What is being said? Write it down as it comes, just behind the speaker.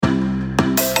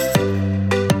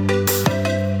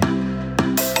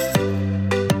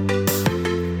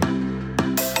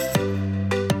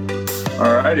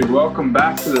Alrighty, welcome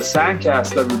back to the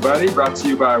Sandcast, everybody, brought to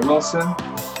you by Wilson.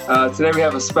 Today we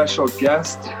have a special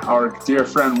guest, our dear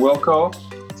friend Wilco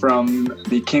from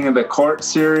the King of the Court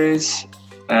series.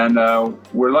 And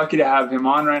we're lucky to have him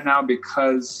on right now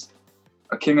because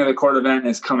a King of the Court event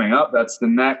is coming up. That's the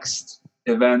next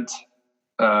event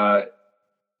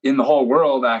in the whole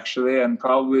world, actually, and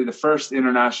probably the first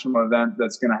international event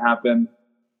that's going to happen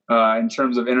in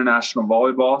terms of international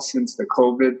volleyball since the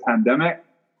COVID pandemic.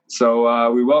 So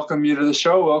we welcome you to the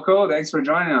show, Wilco. Thanks for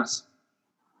joining us.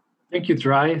 Thank you,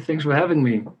 Tri. Thanks for having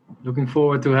me. Looking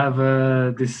forward to have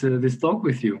this talk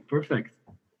with you. Perfect.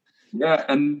 Yeah,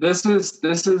 and this is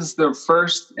the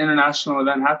first international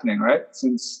event happening, right?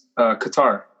 Since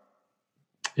Qatar.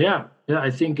 Yeah.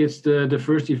 I think it's the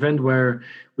first event where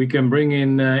we can bring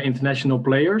in international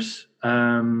players.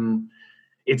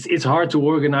 It's hard to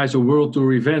organize a World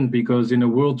Tour event because in a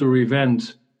World Tour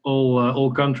event,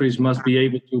 all countries must be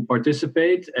able to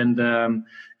participate, and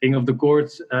King of the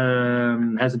Court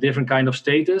has a different kind of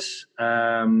status.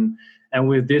 And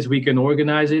with this, we can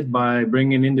organize it by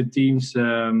bringing in the teams,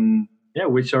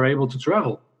 which are able to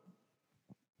travel.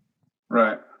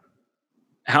 Right.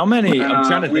 How many? I'm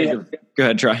trying to think. Go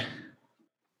ahead, Troy.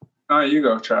 Oh, you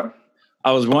go, Trav.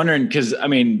 I was wondering because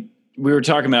we were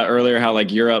talking about earlier how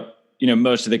Europe,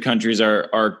 most of the countries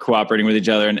are cooperating with each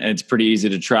other, and it's pretty easy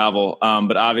to travel.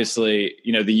 But obviously,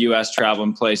 the U.S. travel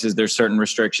in places, there's certain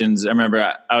restrictions. I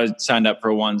remember I was signed up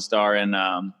for One Star in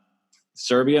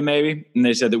Serbia, maybe, and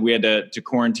they said that we had to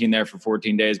quarantine there for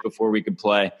 14 days before we could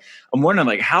play. I'm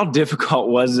wondering, how difficult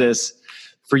was this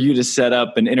for you to set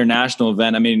up an international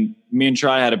event? I mean, me and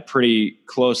Tri had a pretty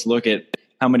close look at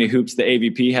how many hoops the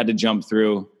AVP had to jump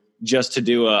through just to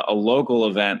do a local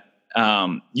event.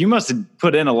 You must have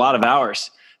put in a lot of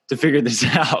hours to figure this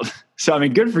out. So,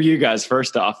 good for you guys,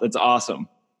 first off. That's awesome.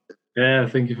 Yeah,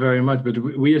 thank you very much. But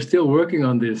we are still working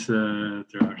on this,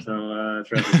 Trevor. So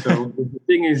the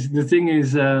thing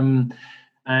is, in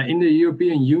the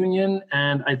European Union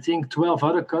and I think 12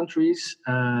 other countries,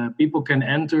 people can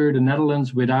enter the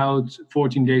Netherlands without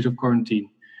 14 days of quarantine.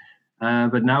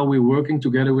 But now we're working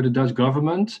together with the Dutch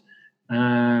government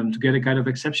to get a kind of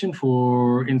exception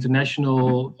for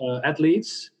international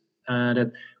athletes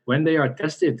that when they are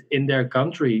tested in their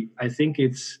country, I think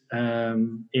it's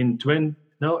in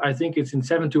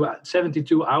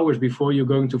 72 hours before you're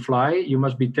going to fly, you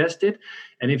must be tested.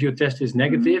 And if your test is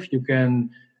negative, you can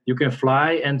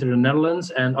fly, enter the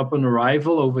Netherlands, and upon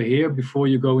arrival over here, before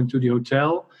you go into the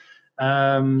hotel,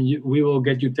 we will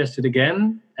get you tested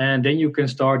again, and then you can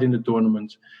start in the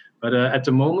tournament. But at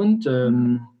the moment,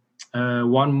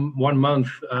 1 month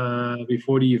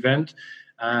before the event,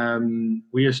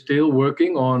 we are still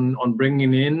working on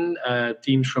bringing in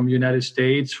teams from the United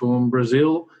States, from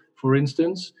Brazil, for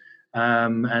instance,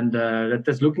 and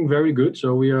that's looking very good.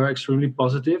 So we are extremely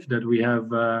positive that we have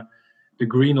the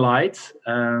green light.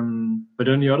 But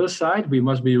on the other side, we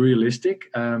must be realistic.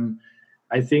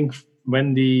 I think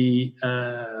when the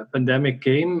pandemic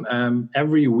came,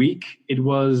 every week it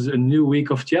was a new week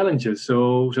of challenges.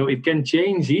 So it can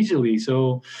change easily.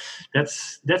 So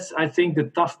that's I think the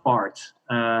tough part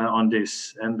on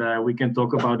this, and we can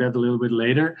talk about that a little bit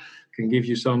later. Can give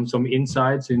you some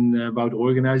insights about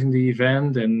organizing the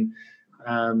event and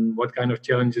what kind of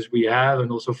challenges we have,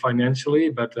 and also financially.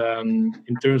 But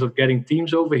in terms of getting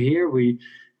teams over here, we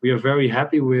are very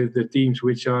happy with the teams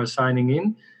which are signing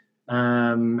in.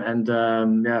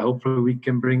 Hopefully we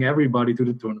can bring everybody to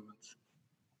the tournament.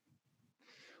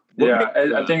 Yeah,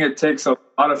 I think it takes a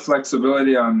lot of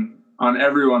flexibility on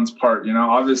everyone's part.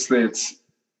 Obviously it's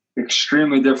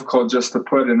extremely difficult just to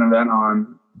put an event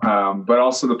on, but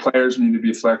also the players need to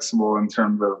be flexible in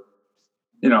terms of,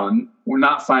 we're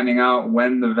not finding out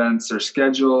when the events are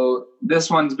scheduled. This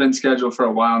one's been scheduled for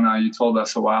a while now. You told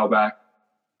us a while back,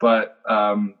 but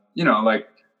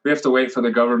we have to wait for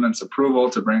the government's approval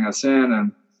to bring us in.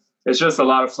 And it's just a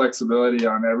lot of flexibility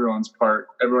on everyone's part.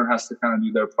 Everyone has to kind of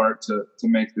do their part to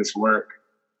make this work.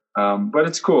 But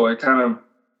it's cool. It kind of,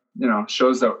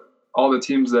 shows that all the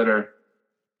teams that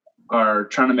are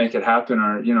trying to make it happen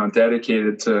are,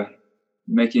 dedicated to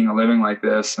making a living like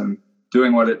this and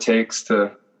doing what it takes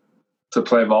to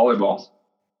play volleyball.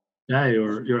 Yeah,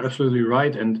 you're absolutely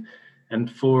right. And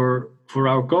for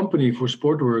our company, for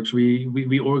Sportworks,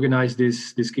 we organize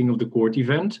this King of the Court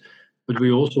event, but we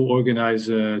also organize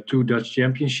 2 Dutch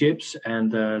championships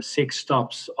and 6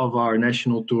 stops of our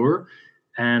national tour.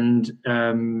 And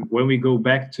when we go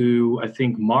back to, I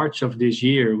think, March of this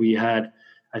year, we had,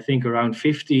 I think, around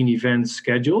 15 events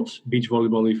scheduled, beach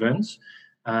volleyball events.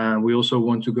 We also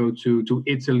want to go to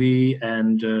Italy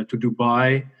and to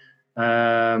Dubai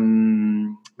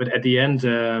But at the end,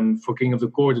 for King of the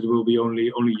Court, it will be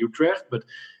only Utrecht. But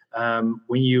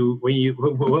when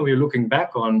we're looking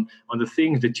back on the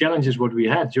things, the challenges what we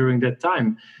had during that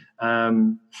time.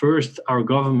 First, our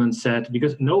government said,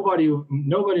 because nobody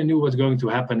knew what's going to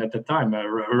happen at the time,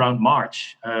 around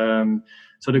March.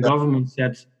 So the government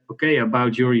said, okay,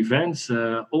 about your events,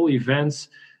 all events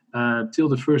till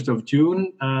the 1st of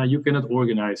June, you cannot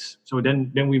organize. So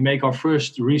then we make our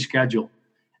first reschedule.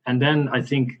 And then I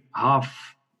think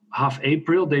half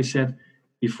April, they said,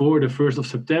 before the 1st of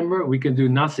September, we can do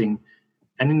nothing.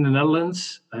 And in the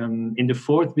Netherlands, in the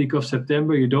 4th week of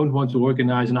September, you don't want to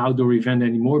organize an outdoor event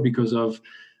anymore because of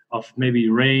maybe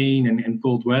rain and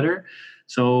cold weather.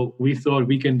 So we thought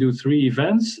we can do 3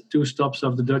 events, 2 stops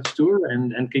of the Dutch Tour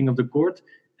and King of the Court.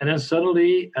 And then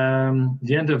suddenly,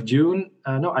 the end of June,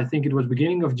 I think it was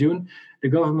beginning of June, the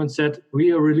government said,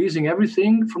 we are releasing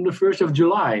everything from the 1st of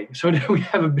July. So then we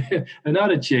have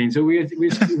another change. So we're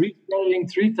rescheduling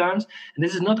 3 times. And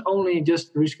this is not only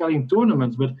just rescheduling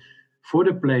tournaments, but for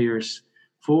the players,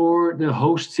 for the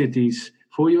host cities,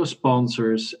 for your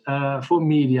sponsors, for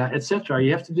media, etc.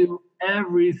 You have to do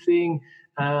everything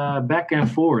back and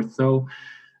forth. So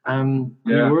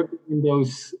we're working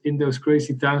in those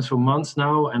crazy times for months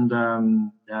now, and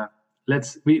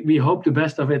we hope the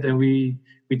best of it, and we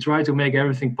try to make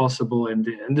everything possible, and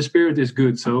the spirit is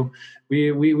good. So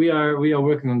we are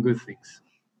working on good things.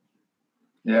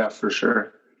 Yeah, for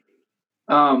sure.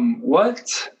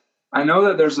 I know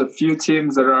that there's a few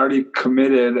teams that are already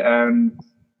committed, and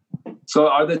so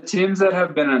are the teams that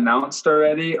have been announced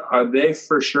already, are they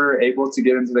for sure able to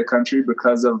get into the country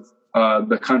because of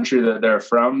the country that they're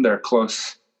from, their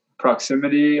close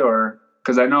proximity? Or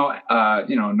because I know,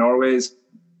 Norway's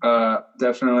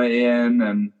definitely in,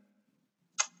 and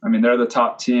I mean, they're the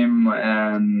top team,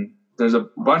 and there's a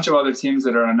bunch of other teams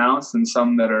that are announced and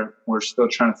some that we're still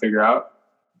trying to figure out.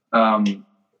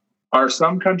 Are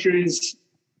some countries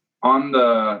on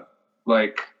the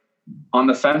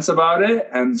fence about it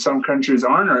and some countries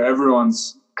aren't, or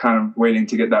everyone's kind of waiting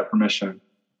to get that permission?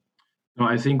 No,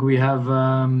 I think we have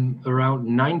around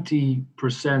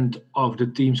 90% of the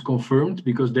teams confirmed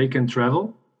because they can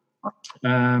travel.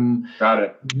 Got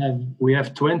it. We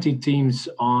have 20 teams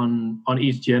on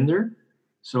each gender,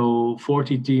 so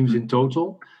 40 teams in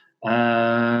total. We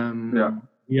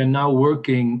are now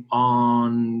working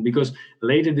on, because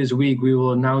later this week we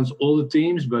will announce all the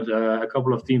teams, but a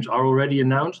couple of teams are already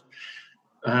announced.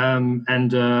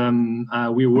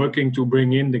 We're working to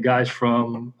bring in the guys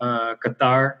from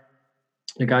Qatar,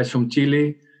 the guys from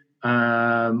Chile,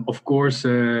 of course,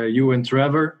 you and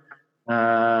Trevor,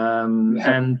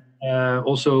 and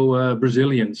also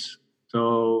Brazilians.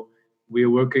 So we're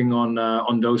working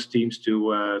on those teams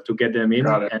to get them in.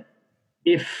 And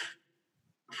if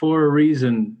for a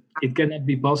reason it cannot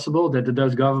be possible, that the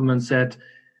Dutch government said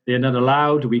they're not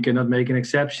allowed, we cannot make an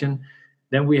exception,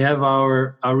 then we have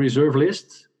our reserve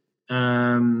list.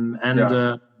 I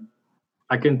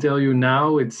can tell you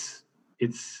now it's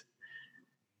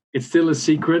still a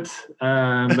secret,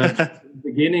 but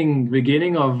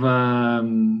beginning of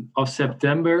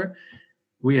September,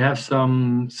 we have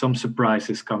some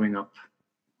surprises coming up.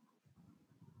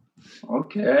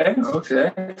 Okay.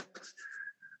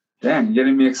 Damn, you're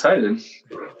getting me excited.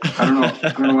 I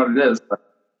don't know what it is. But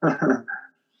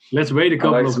let's wait a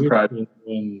couple of weeks,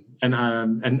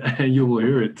 and you will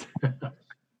hear it.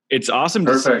 It's awesome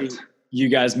to see you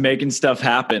guys making stuff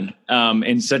happen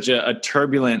in such a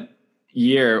turbulent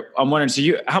year. I'm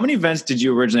wondering, how many events did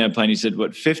you originally have planned? You said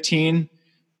 15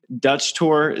 Dutch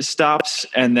Tour stops,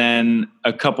 and then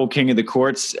a couple King of the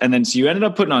Courts, and then so you ended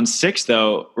up putting on 6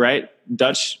 though, right?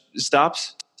 Dutch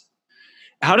stops.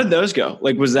 How did those go?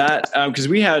 Like, was that because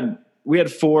we had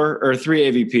 4 or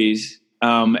 3 AVPs,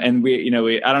 and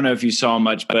we I don't know if you saw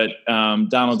much, but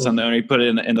Donald's on the owner. He put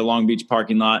it in the Long Beach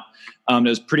parking lot. It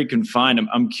was pretty confined.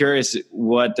 I'm curious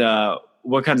what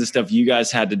kinds of stuff you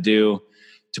guys had to do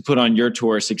to put on your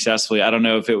tour successfully. I don't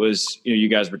know if it was you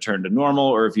guys returned to normal,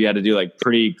 or if you had to do like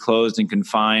pretty closed and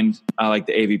confined like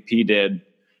the AVP did.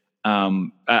 I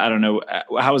don't know.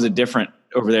 How was it different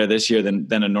over there this year than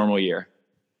a normal year?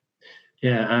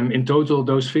 Yeah, in total,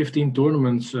 those 15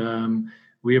 tournaments,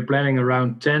 we are planning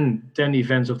around 10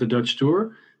 events of the Dutch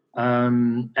Tour.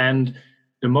 And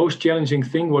the most challenging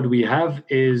thing what we have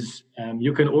is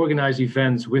you can organize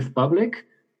events with public,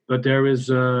 but there is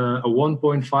a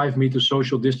 1.5 meter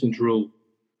social distance rule.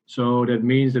 So that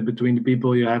means that between the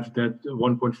people you have that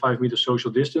 1.5 meter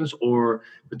social distance, or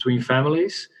between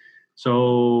families.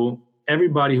 So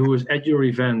everybody who is at your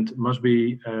event must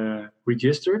be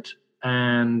registered.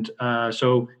 And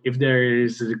so if there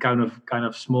is a kind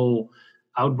of small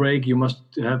outbreak, you must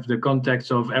have the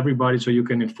contacts of everybody so you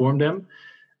can inform them.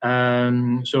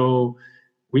 So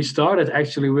we started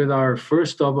actually with our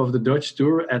first stop of the Dutch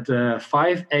tour at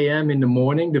 5 a.m. in the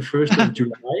morning, the 1st of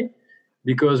July,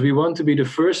 because we want to be the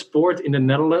first sport in the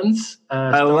Netherlands.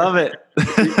 I love it.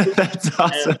 That's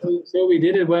awesome. So we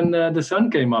did it when the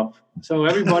sun came up. So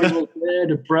everybody was there,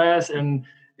 the press, and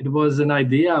it was an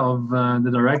idea of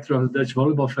the director of the Dutch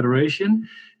Volleyball Federation.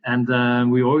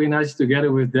 And we organized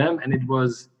together with them, and it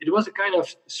was a kind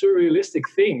of surrealistic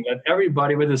thing that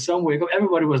everybody, with the sun wake up,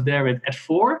 everybody was there at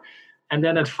 4, and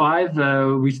then at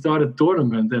 5 we started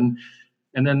tournament.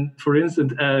 And then, for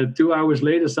instance, 2 hours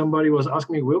later, somebody was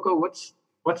asking me, Wilco,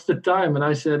 what's the time? And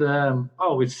I said,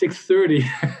 it's 6:30.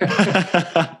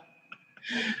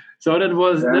 So that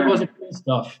was cool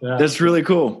stuff. Yeah. That's really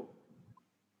cool.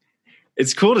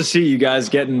 It's cool to see you guys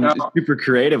getting super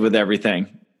creative with everything.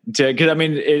 Because I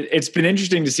mean, it's been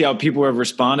interesting to see how people have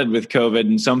responded with COVID,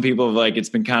 and some people have it's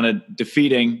been kind of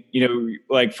defeating.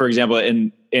 Like for example,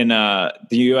 in the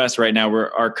U.S. right now,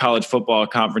 where our college football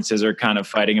conferences are kind of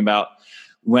fighting about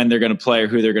when they're going to play or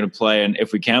who they're going to play and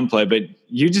if we can play. But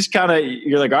you just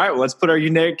you're like, all right, well, let's put our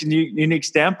unique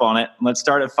stamp on it and let's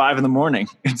start at 5 a.m.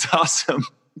 It's awesome.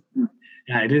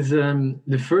 Yeah, it is.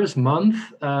 The first month,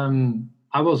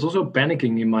 I was also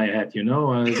panicking in my head,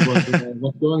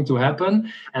 what's going to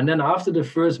happen. And then after the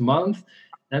first month,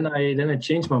 then I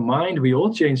changed my mind. We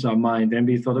all changed our mind, and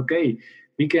we thought, okay,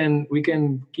 we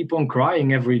can keep on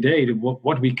crying every day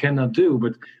what we cannot do,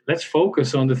 but let's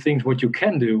focus on the things what you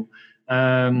can do.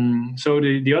 So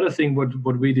the other thing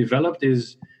what we developed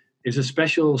is a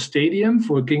special stadium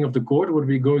for King of the Court, what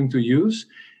we're going to use.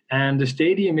 And the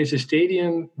stadium is a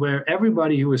stadium where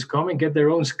everybody who is coming get their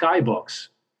own skybox.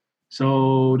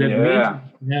 So that means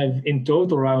we have in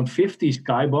total around 50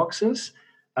 skyboxes.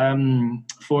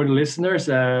 For the listeners,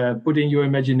 put in your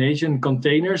imagination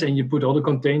containers, and you put all the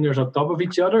containers on top of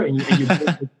each other, and you build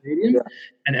the stadium,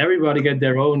 and everybody get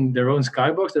their own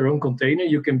skybox, their own container.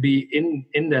 You can be in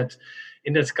that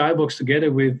skybox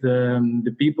together with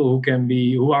the people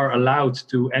who are allowed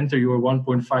to enter your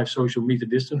 1.5 social meter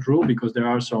distance rule, because there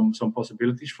are some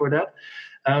possibilities for that.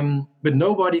 But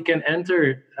nobody can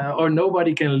enter or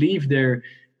nobody can leave their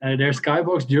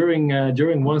skybox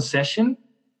during one session.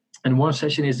 And one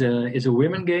session is a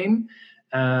women game.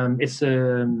 It's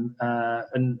a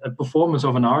performance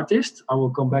of an artist. I will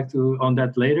come back on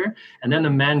that later. And then a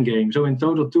man game. So in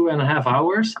total 2.5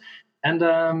 hours. And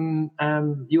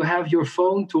you have your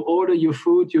phone to order your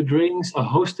food, your drinks. A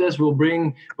hostess will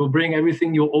bring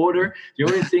everything you order. The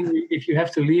only thing, if you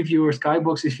have to leave your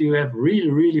skybox, if you have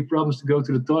really, really problems to go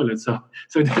to the toilet. So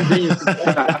then you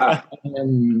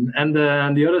and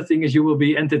the other thing is you will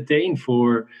be entertained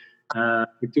for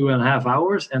 2.5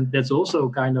 hours, and that's also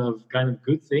kind of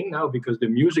good thing now, because the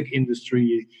music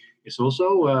industry is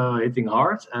also hitting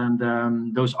hard,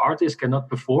 and those artists cannot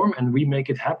perform, and we make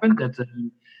it happen that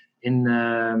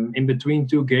in between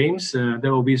two games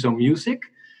there will be some music.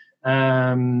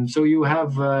 So you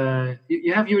have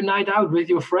your night out with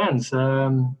your friends,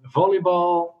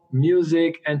 volleyball,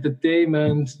 music,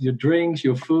 entertainment, your drinks,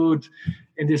 your food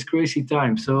in this crazy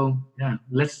time. So yeah,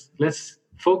 let's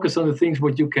focus on the things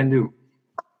what you can do.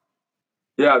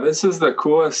 Yeah, this is the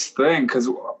coolest thing, because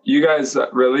you guys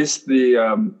released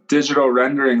the digital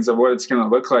renderings of what it's going to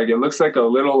look like. It looks like a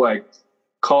little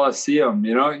Coliseum,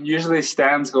 usually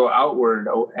stands go outward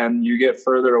and you get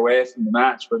further away from the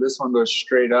match, but this one goes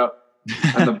straight up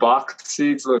and the box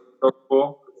seats look so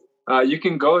cool. You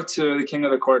can go to the King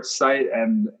of the Court site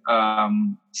and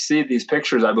see these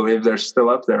pictures. I believe they're still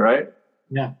up there, right?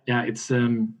 Yeah, it's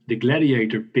the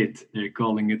gladiator pit, they're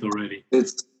calling it already.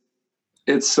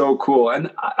 It's so cool.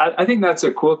 And I think that's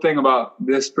a cool thing about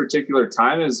this particular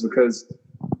time, is because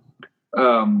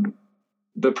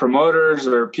the promoters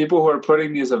or people who are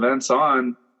putting these events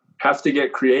on have to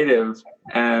get creative,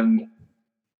 and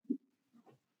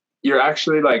you're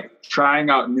actually trying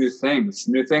out new things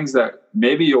that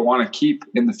maybe you'll want to keep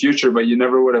in the future, but you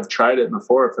never would have tried it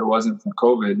before if it wasn't for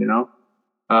COVID,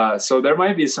 So there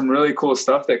might be some really cool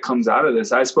stuff that comes out of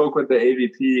this. I spoke with the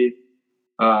AVP,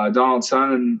 Donald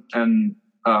Sun, and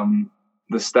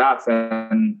the staff,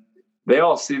 and they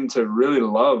all seem to really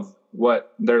love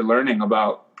what they're learning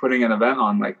about putting an event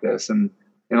on like this. And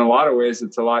in a lot of ways,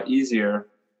 it's a lot easier.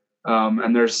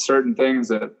 And there's certain things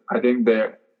that I think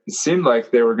it seemed like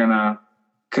they were going to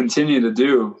continue to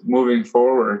do moving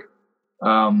forward.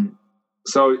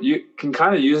 So you can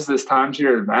kind of use this time to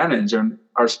your advantage, and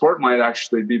our sport might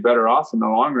actually be better off in the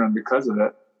long run because of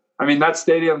it. I mean, that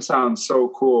stadium sounds so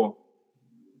cool.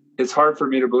 It's hard for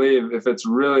me to believe, if it's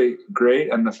really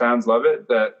great and the fans love it,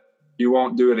 that you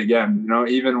won't do it again,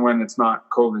 even when it's not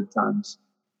COVID times.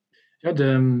 Yeah,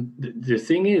 the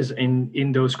thing is,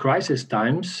 in those crisis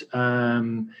times,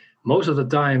 most of the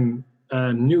time,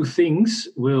 new things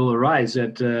will arise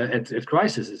at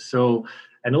crises. So,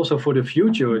 and also for the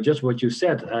future, just what you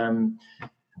said,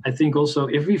 I think also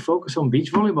if we focus on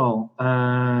beach volleyball,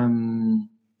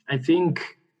 I think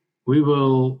we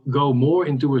will go more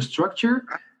into a structure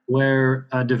where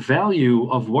the value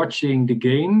of watching the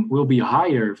game will be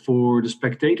higher for the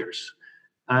spectators.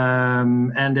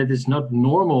 And that it's not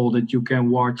normal that you can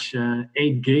watch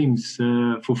 8 games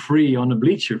for free on a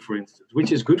bleacher, for instance,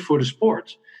 which is good for the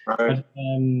sport. Right.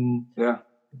 But,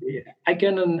 I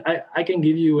can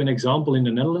give you an example in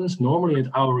the Netherlands. Normally at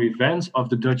our events of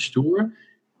the Dutch Tour,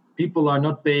 people are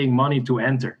not paying money to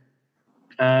enter.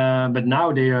 But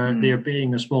now they are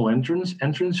paying a small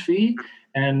entrance fee,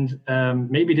 and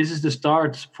maybe this is the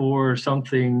start for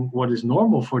something what is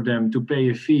normal for them to pay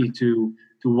a fee to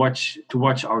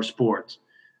watch our sport,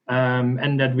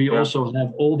 and that we also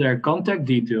have all their contact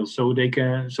details so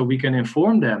we can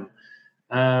inform them.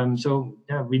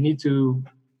 We need to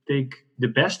take the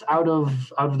best out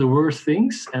of the worst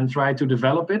things and try to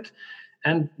develop it,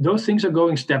 and those things are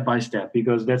going step by step,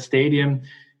 because that stadium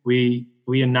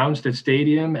we announced that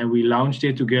stadium and we launched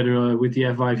it together with the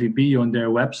FIVB on their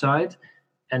website,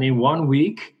 and in 1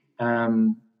 week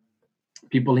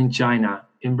people in China,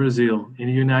 in Brazil, in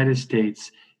the United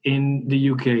States, in the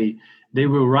UK, they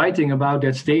were writing about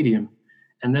that stadium.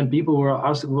 And then people were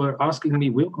asking me,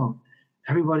 Wilco,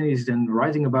 everybody is then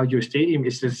writing about your stadium.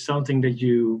 Is this something that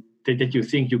you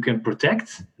think you can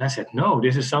protect? And I said, no,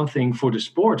 this is something for the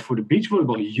sport, for the beach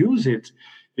volleyball. Use it,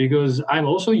 because I'm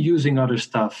also using other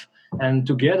stuff. And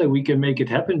together we can make it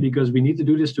happen, because we need to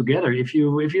do this together. If you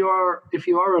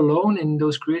are alone in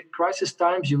those crisis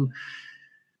times, you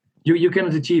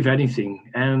cannot achieve anything.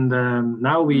 And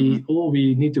now we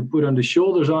need to put on the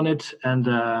shoulders on it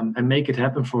and make it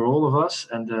happen for all of us.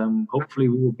 And hopefully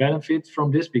we will benefit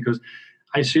from this, because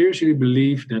I seriously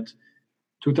believe that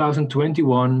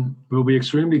 2021 will be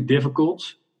extremely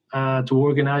difficult to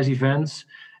organize events.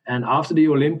 And after the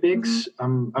Olympics,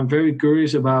 I'm very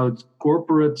curious about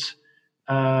corporate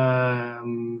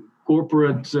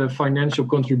financial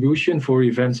contribution for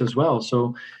events as well.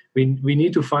 So we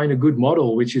need to find a good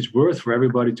model which is worth for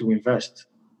everybody to invest.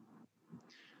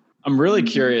 I'm really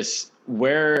curious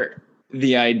where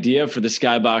the idea for the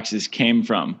skyboxes came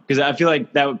from, because I feel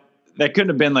like that couldn't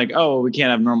have been like, oh, we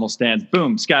can't have normal stands.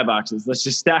 Boom, skyboxes. Let's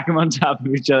just stack them on top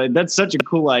of each other. That's such a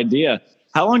cool idea.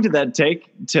 How long did that take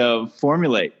to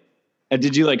formulate? And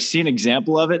did you see an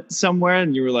example of it somewhere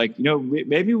and you were like,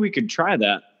 maybe we could try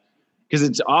that, because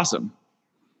it's awesome.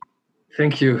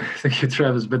 Thank you,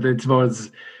 Travis. But it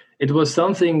was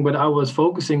something, but I was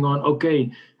focusing on, okay,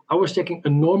 I was checking a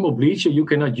normal bleacher you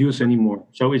cannot use anymore.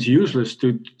 So it's useless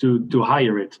to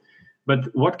hire it.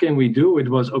 But what can we do? It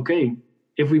was, okay,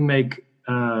 if we make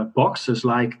boxes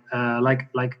like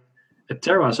a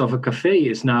terrace of a cafe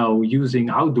is now using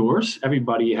outdoors,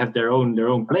 everybody have their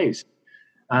own place.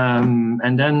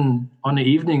 And then on the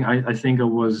evening, I think I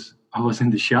was in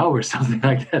the shower or something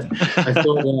like that. I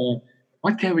thought,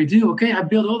 what can we do? Okay, I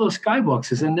built all those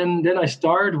skyboxes, and then I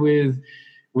start with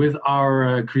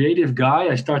our creative guy.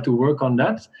 I start to work on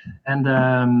that, and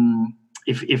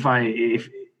if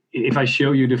I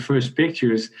show you the first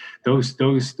pictures, those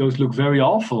look very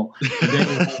awful. Then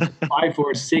you have 5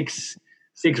 or 6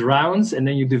 rounds, and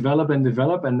then you develop, and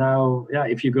now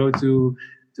if you go to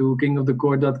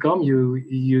kingofthecourt.com,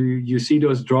 you see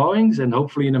those drawings, and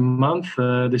hopefully in a month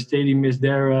the stadium is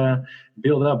there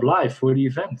built up live for the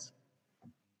event.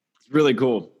 It's really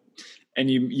cool. And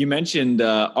you mentioned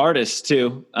artists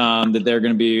too, that they're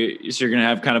going to be, so you're going to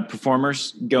have kind of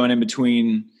performers going in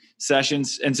between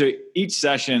sessions, and so each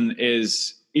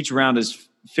round is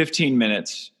 15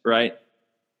 minutes, right?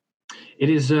 It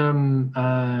is King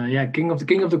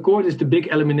of the Court is the big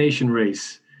elimination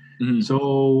race. Mm-hmm.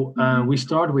 So we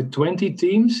start with 20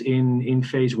 teams in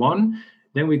phase 1.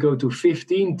 Then we go to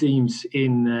 15 teams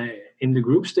in the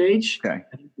group stage, okay.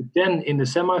 10 in the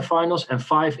semifinals, and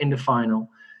 5 in the final.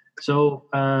 So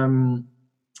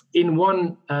in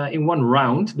one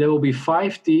round, there will be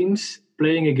 5 teams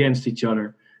playing against each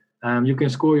other. You can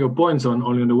score your points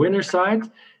only on the winner's side,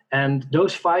 and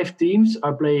those 5 teams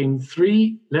are playing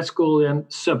 3, let's call them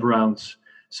sub-rounds.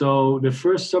 So the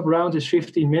first sub-round is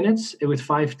 15 minutes with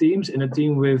 5 teams, and a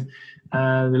team with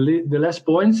the less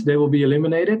points, they will be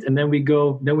eliminated. And then we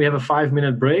have a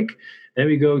 5-minute break. Then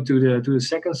we go to the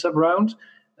second sub-round.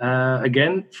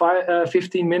 Again,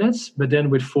 15 minutes, but then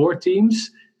with 4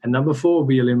 teams, and number 4 will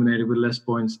be eliminated with less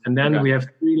points. And then we have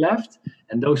 3 left,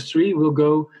 and those 3 will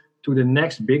go to the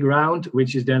next big round,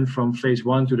 which is then from phase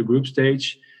 1 to the group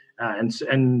stage, and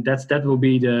that will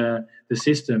be the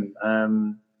system.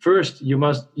 First, you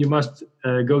must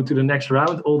go to the next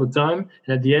round all the time,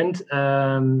 and at the end,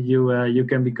 you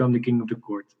can become the king of the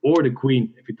court or the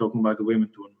queen if you're talking about the women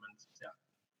tournament.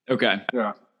 Yeah. Okay.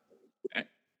 Yeah.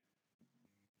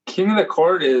 King of the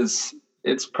court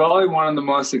it's probably one of the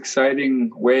most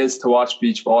exciting ways to watch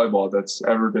beach volleyball that's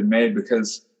ever been made,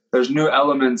 because there's new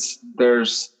elements.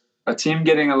 There's a team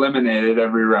getting eliminated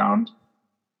every round.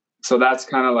 So that's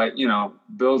kind of like,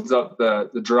 builds up the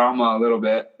drama a little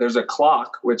bit. There's a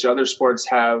clock, which other sports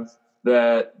have,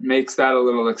 that makes that a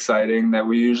little exciting that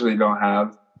we usually don't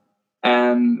have.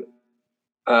 And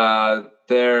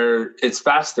it's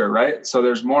faster, right? So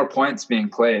there's more points being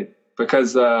played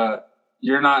because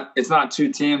it's not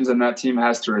two teams and that team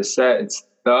has to reset. It's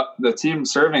the team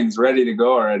serving's ready to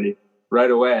go already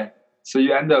right away. So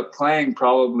you end up playing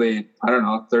probably,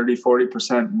 30,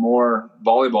 40% more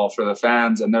volleyball for the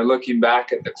fans. And they're looking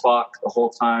back at the clock the whole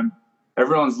time.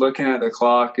 Everyone's looking at the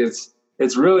clock. It's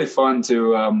really fun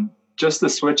to just to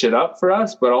switch it up for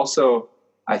us. But also,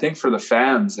 I think for the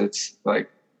fans, it's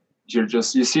like you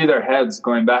see their heads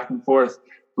going back and forth,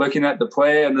 looking at the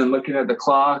play and then looking at the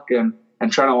clock and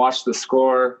trying to watch the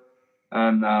score.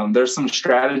 And there's some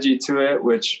strategy to it,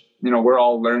 which, we're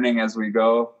all learning as we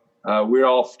go. We're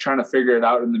all trying to figure it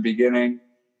out in the beginning.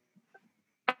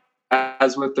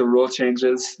 As with the rule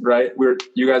changes, right?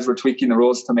 You guys were tweaking the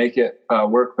rules to make it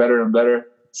work better and better.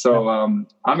 So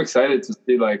I'm excited to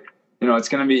see, it's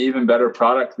going to be even better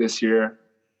product this year.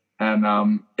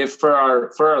 And if for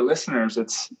our listeners,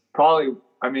 it's probably,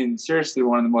 seriously,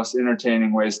 one of the most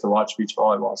entertaining ways to watch beach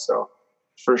volleyball. So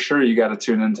for sure, you got to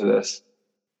tune into this.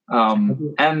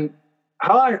 And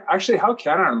how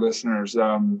can our listeners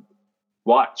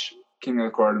watch King of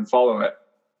the Court and follow it?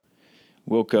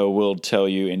 Wilco will tell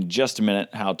you in just a minute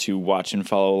how to watch and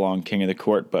follow along King of the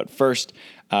Court. But first,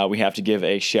 we have to give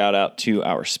a shout out to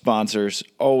our sponsors.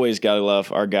 Always got to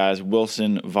love our guys,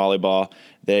 Wilson Volleyball.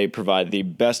 They provide the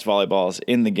best volleyballs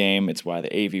in the game. It's why the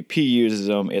AVP uses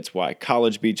them. It's why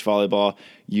College Beach Volleyball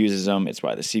uses them. It's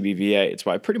why the CBVA. It's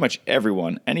why pretty much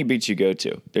everyone, any beach you go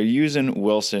to, they're using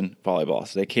Wilson Volleyball.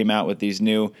 So they came out with these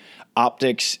new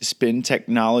optics spin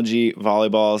technology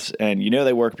volleyballs, and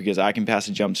they work because I can pass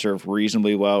a jump serve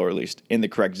reasonably well, or at least in the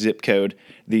correct zip code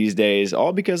these days,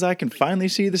 all because I can finally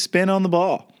see the spin on the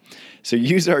ball. So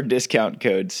use our discount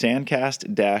code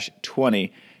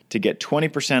SANDCAST-20 to get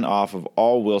 20% off of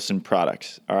all Wilson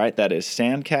products. All right, that is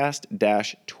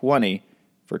SANDCAST-20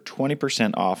 for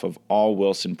 20% off of all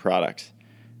Wilson products.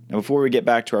 Now, before we get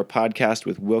back to our podcast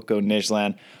with Wilco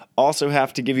Nijland, also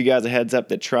have to give you guys a heads up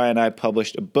that Tri and I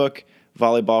published a book,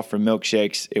 Volleyball for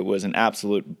Milkshakes. It was an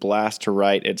absolute blast to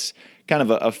write. It's kind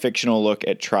of a fictional look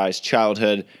at Tri's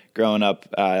childhood, growing up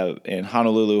in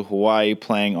Honolulu, Hawaii,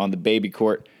 playing on the baby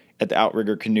court at the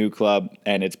Outrigger Canoe Club.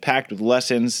 And it's packed with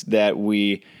lessons that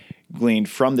we gleaned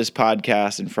from this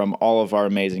podcast and from all of our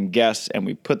amazing guests, and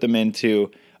we put them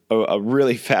into a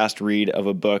really fast read of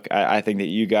a book. I think that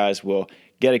you guys will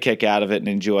get a kick out of it and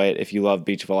enjoy it if you love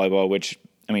beach volleyball, which,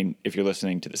 if you're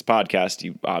listening to this podcast,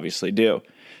 you obviously do.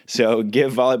 So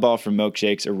give Volleyball for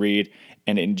Milkshakes a read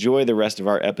and enjoy the rest of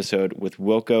our episode with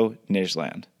Wilco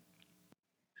Nijland.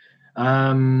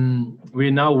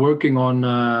 We're now working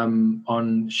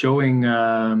on showing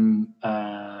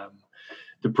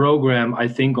the program, I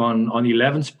think, on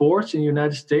 11 sports in the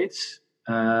United States.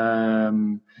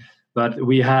 But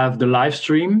we have the live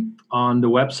stream on the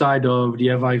website of the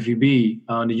FIVB,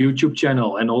 on the YouTube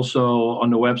channel, and also on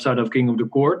the website of King of the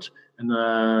Court. And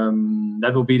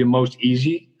that will be the most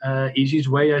easiest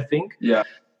way, I think. Yeah.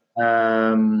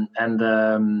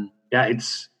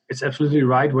 It's absolutely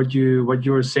right what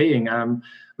you're saying.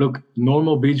 Look,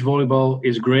 normal beach volleyball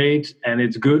is great and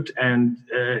it's good, and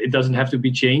it doesn't have to be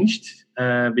changed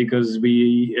because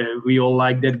we all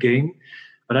like that game.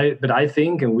 But I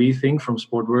think, and we think from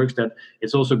Sportworks, that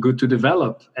it's also good to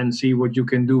develop and see what you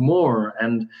can do more.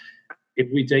 And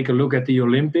if we take a look at the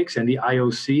Olympics and the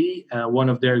IOC, one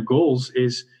of their goals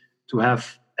is to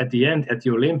have at the end at the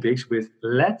Olympics with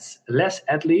less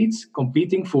athletes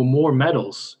competing for more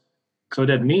medals. So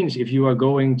that means if you are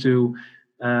going to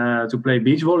play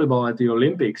beach volleyball at the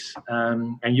Olympics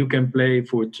and you can play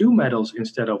for 2 medals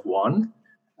instead of 1,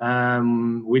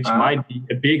 which might be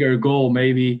a bigger goal,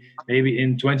 maybe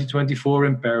in 2024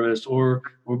 in Paris or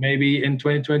maybe in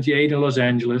 2028 in Los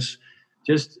Angeles.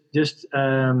 Just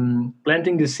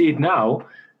planting the seed now.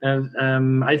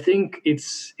 I think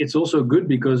it's also good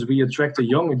because we attract a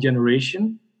younger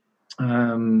generation.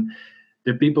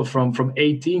 the people from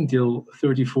 18 till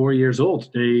 34 years old,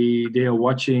 they are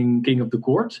watching King of the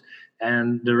Court,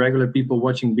 and the regular people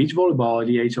watching beach volleyball at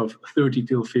the age of 30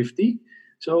 till 50.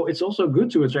 So it's also good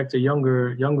to attract a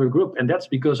younger group, and that's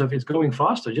because of it's going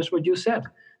faster. Just what you said.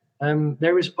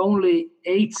 There is only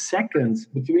 8 seconds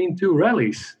between two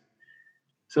rallies,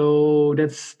 so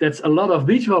that's a lot of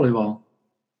beach volleyball.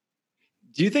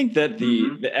 Do you think that the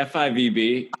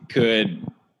FIVB could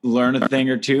learn a thing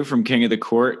or two from King of the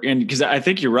Court? And because I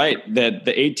think you're right that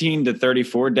the 18 to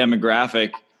 34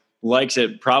 demographic likes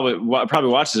it, probably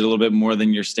watches it a little bit more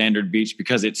than your standard beach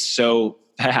because it's so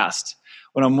fast.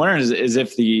 What I'm wondering is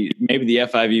if maybe the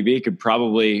FIVB could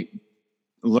probably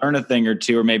learn a thing or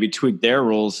two, or maybe tweak their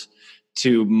rules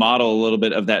to model a little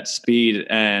bit of that speed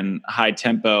and high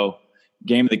tempo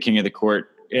game of the King of the Court.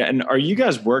 And are you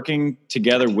guys working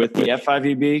together with the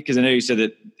FIVB? Because I know you said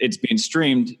that it's being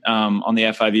streamed on the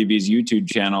FIVB's YouTube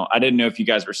channel. I didn't know if you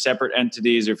guys were separate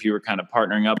entities or if you were kind of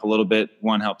partnering up a little bit.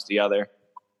 One helps the other.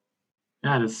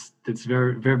 Yeah, that's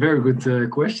very, very, very good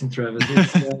question, Travis.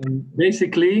 It's,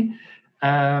 basically,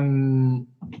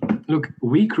 look,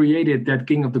 we created that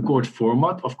King of the Court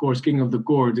format. Of course, King of the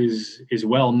Court is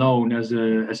well known as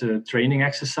a training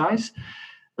exercise,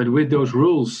 but with those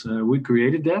rules, we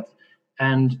created that.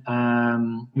 And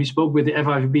we spoke with the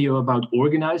FIVB about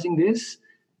organizing this.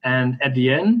 And at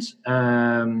the end,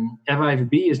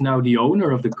 FIVB is now the owner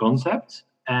of the concept.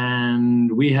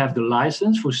 And we have the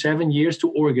license for 7 years to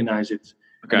organize it.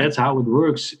 Okay. And that's how it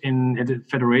works at the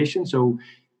federation. So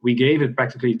we gave it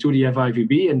practically to the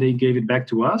FIVB and they gave it back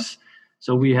to us.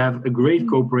 So we have a great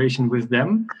cooperation with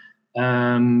them.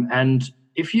 And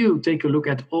if you take a look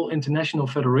at all international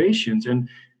federations, and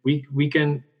we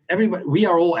can... Everybody, we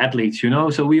are all athletes,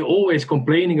 so we're always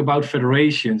complaining about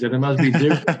federations and it must be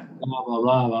different, blah, blah,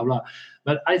 blah, blah, blah.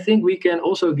 But I think we can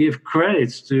also give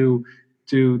credits to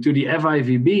the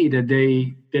FIVB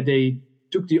that they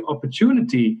took the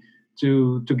opportunity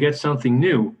to get something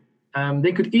new.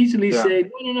 They could easily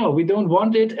say, no, we don't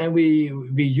want it and we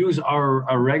use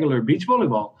our regular beach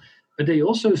volleyball. But they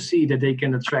also see that they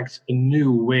can attract a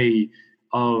new way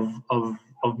of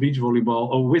beach volleyball,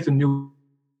 or with a new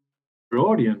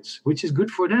audience, which is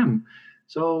good for them.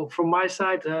 So from my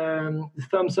side,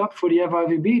 thumbs up for the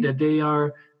FIVB that they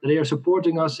are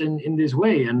supporting us in this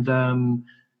way, and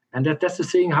that's the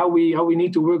thing how we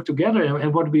need to work together,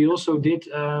 and what we also did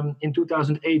in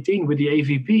 2018 with the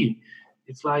AVP.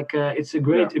 It's like it's a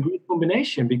great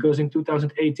combination, because in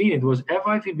 2018 it was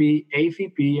FIVB,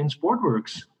 AVP, and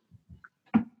Sportworks.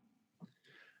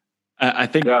 I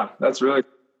think that's really.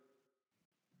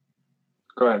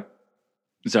 Go ahead.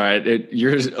 Sorry,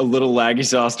 you're a little laggy,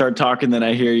 so I'll start talking, then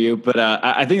I hear you. But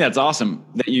I think that's awesome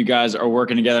that you guys are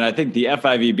working together. And I think the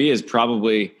FIVB is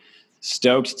probably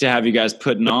stoked to have you guys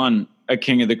putting on a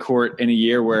King of the Court in a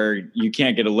year where you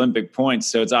can't get Olympic points.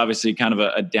 So it's obviously kind of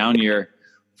a down year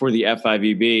for the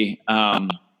FIVB.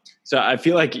 So I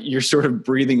feel like you're sort of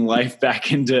breathing life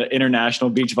back into international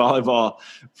beach volleyball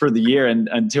for the year and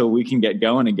until we can get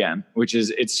going again,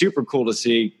 it's super cool to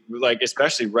see, like,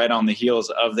 especially right on the heels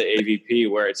of the AVP,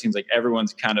 where it seems like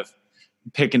everyone's kind of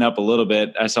picking up a little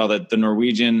bit. I saw that the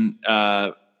Norwegian,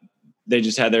 they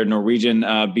just had their Norwegian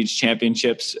beach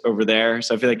championships over there.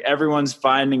 So I feel like everyone's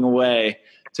finding a way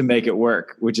to make it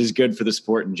work, which is good for the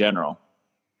sport in general.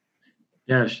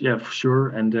 Yes, yeah, for sure.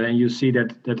 And you see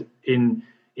that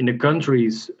in the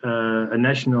countries, a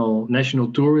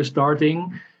national tour is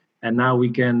starting, and now we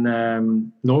can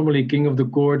normally King of the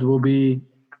Court will be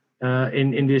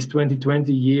in this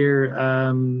 2020 year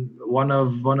one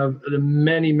of the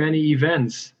many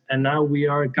events, and now we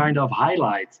are kind of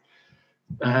highlight,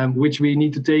 which we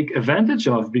need to take advantage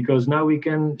of, because now we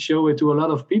can show it to a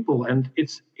lot of people, and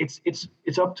it's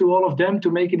up to all of them to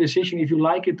make a decision if you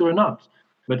like it or not.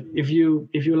 But if you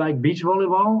like beach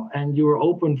volleyball and you're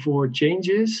open for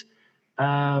changes,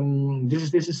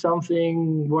 this is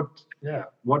something what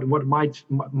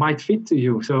might fit to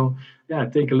you. So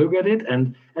take a look at it.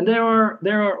 And there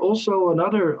are also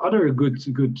other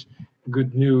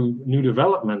good new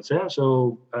developments. Yeah.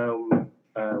 So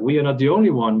we are not the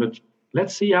only one, but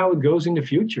let's see how it goes in the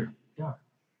future. Yeah.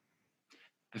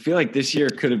 I feel like this year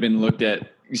could have been looked at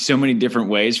so many different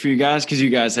ways for you guys, because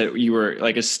you were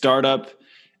like a startup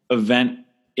event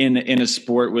in a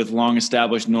sport with long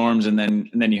established norms, and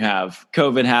then you have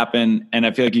COVID happen, and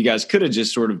I feel like you guys could have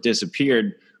just sort of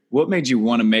disappeared. What made you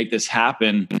want to make this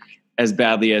happen as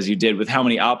badly as you did, with how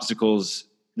many obstacles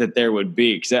that there would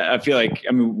be? Because I feel like,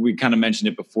 we kind of mentioned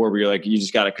it before, where you're like, you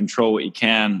just got to control what you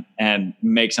can and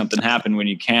make something happen when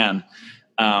you can.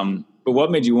 But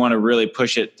what made you want to really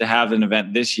push it to have an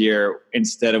event this year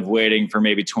instead of waiting for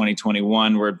maybe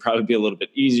 2021, where it'd probably be a little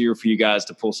bit easier for you guys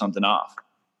to pull something off?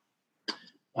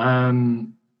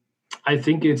 I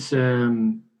think it's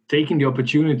taking the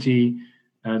opportunity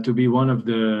to be one of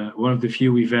the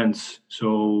few events.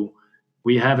 So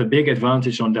we have a big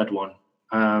advantage on that one,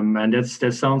 and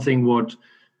that's something what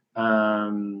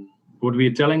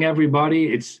we're telling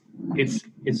everybody. It's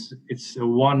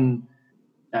one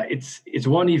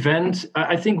event.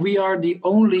 I think we are the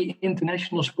only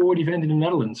international sport event in the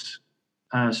Netherlands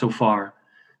so far.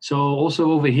 So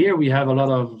also over here we have a lot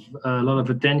of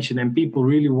attention, and people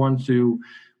really want to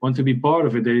be part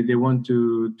of it. They want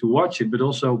to watch it, but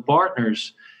also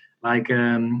partners. Like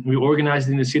we organized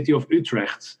in the city of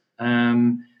Utrecht.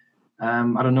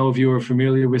 I don't know if you're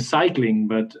familiar with cycling,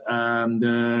 but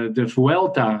the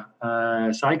Vuelta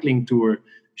cycling tour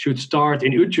should start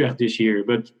in Utrecht this year,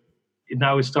 but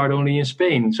now it starts only in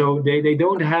Spain. So they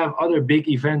don't have other big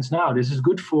events now. This is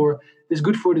good for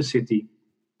the city.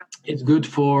 It's good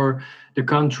for the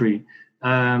country.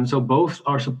 So both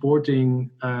are supporting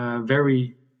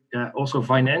very. Also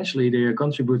financially, they are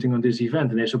contributing on this event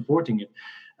and they're supporting it.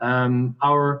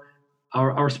 Our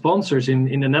sponsors in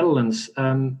the Netherlands.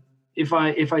 If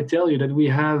I tell you that we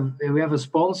have a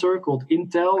sponsor called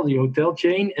Intel, the hotel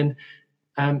chain, and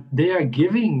they are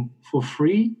giving for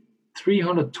free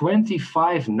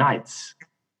 325 nights.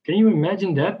 Can you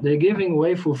imagine that? They're giving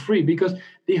away for free because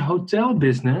the hotel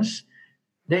business,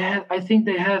 I think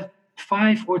they have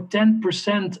 5 or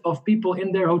 10% of people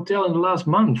in their hotel in the last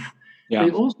month. Yeah.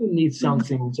 They also need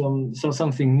something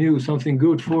new, something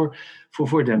good for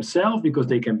themselves, because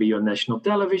they can be on national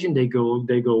television. They go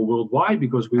worldwide,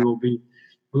 because we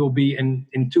will be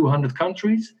in 200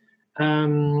 countries,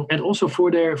 and also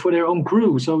for their own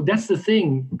crew. So that's the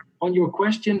thing. On your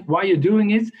question, why you're doing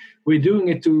it? We're doing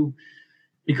it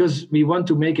because we want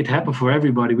to make it happen for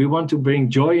everybody. We want to bring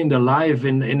joy in their life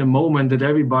in a moment that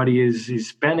everybody is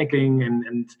panicking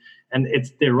and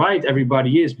they're right,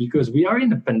 everybody is, because we are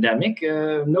in a pandemic.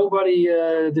 Nobody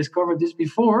discovered this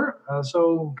before.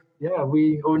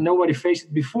 Nobody faced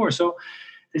it before. So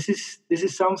this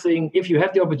is something, if you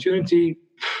have the opportunity,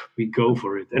 we go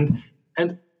for it. And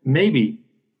maybe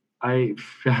I'm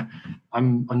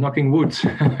knocking wood.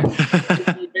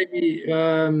 maybe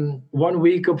 1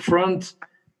 week up front,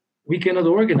 we cannot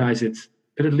organize it.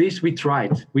 But at least we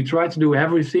tried. We tried to do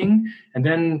everything, and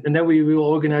then we will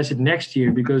organize it next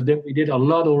year, because then we did a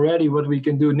lot already what we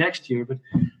can do next year. But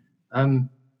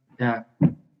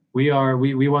we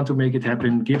want to make it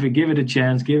happen. Give it a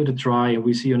chance, give it a try, and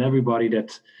we see on everybody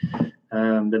that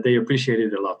they appreciate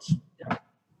it a lot.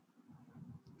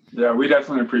 Yeah, we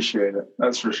definitely appreciate it.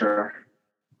 That's for sure.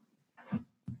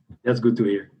 That's good to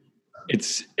hear.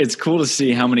 It's cool to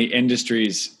see how many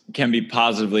industries can be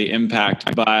positively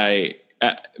impacted by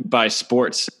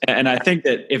sports. And I think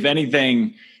that, if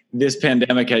anything, this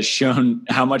pandemic has shown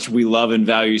how much we love and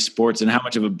value sports and how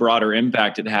much of a broader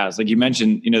impact it has. Like you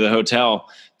mentioned, the hotel,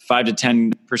 5 to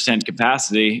 10%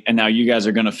 capacity, and now you guys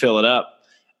are going to fill it up.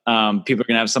 People are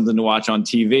going to have something to watch on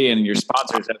TV, and your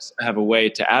sponsors have a way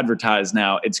to advertise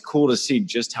now. It's cool to see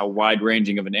just how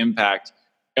wide-ranging of an impact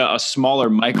a smaller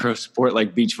micro sport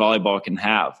like beach volleyball can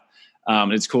have.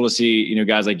 It's cool to see,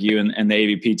 guys like you and the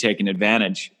AVP taking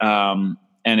advantage, and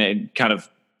it kind of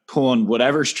pulling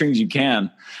whatever strings you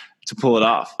can to pull it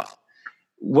off.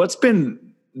 What's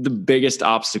been the biggest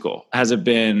obstacle? Has it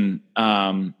been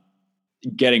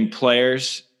getting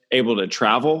players able to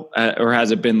travel, or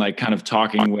has it been like kind of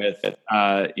talking with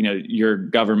your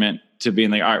government to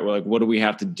being like, all right, well, like, what do we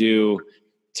have to do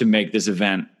to make this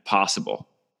event possible?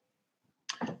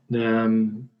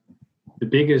 One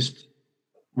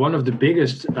of the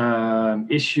biggest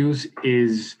issues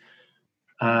is,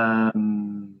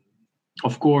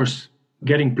 of course,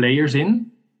 getting players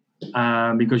in,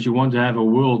 because you want to have a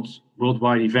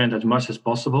worldwide event as much as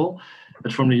possible.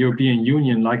 But from the European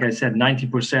Union, like I said,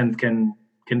 90% can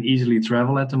easily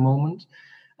travel at the moment.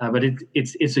 But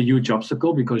it's a huge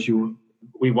obstacle, because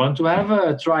we want to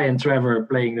have Try and Trevor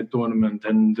playing the tournament,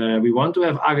 and we want to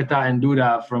have Agatha and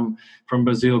Duda from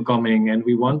Brazil coming, and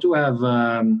we want to have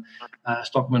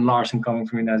Stockman Larsen coming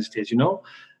from the United States,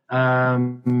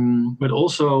 but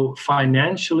also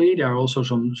financially, there are also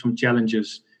some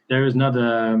challenges. There is not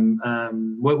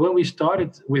when we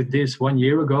started with this 1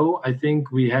 year ago, I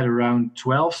think we had around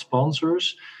 12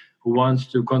 sponsors who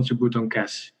want to contribute on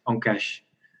cash.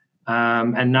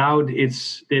 And now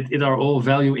it are all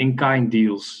value in kind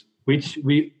deals, which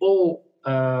we all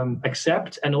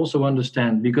accept and also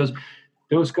understand, because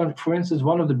those for instance,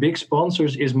 one of the big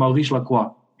sponsors is Maurice Lacroix.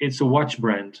 It's a watch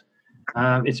brand.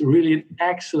 It's really an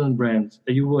excellent brand.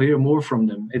 You will hear more from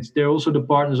them. They're also the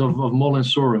partners of Mol and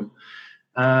Sorum.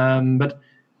 But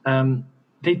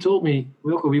they told me,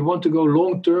 Wilco, we want to go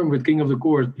long term with King of the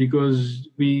Court because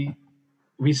we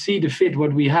see the fit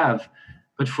what we have.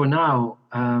 But for now,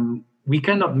 we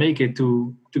cannot make it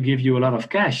to give you a lot of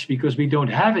cash because we don't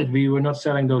have it. We were not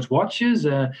selling those watches.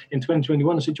 In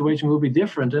 2021, the situation will be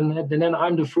different. And then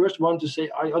I'm the first one to say,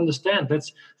 I understand.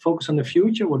 Let's focus on the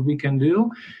future, what we can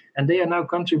do. And they are now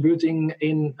contributing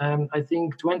in, I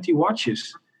think, 20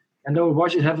 watches. And those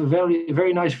watches have a very,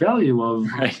 very nice value of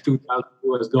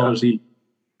 $2,000 each.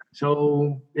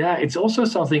 So, yeah, it's also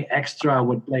something extra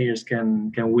what players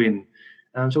can win.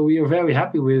 So we are very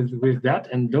happy with that.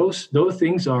 And those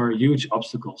things are huge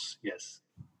obstacles, yes.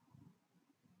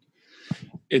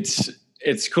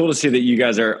 It's cool to see that you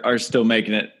guys are still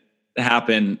making it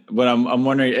happen. But I'm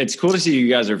wondering, it's cool to see you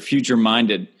guys are future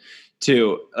minded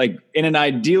too. Like in an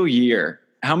ideal year,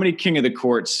 how many King of the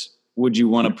Courts would you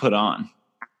want to put on?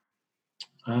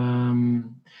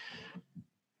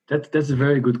 That's a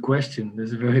very good question.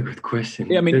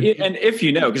 Yeah, I mean, and if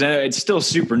you know, because I know it's still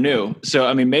super new. So,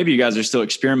 I mean, maybe you guys are still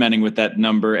experimenting with that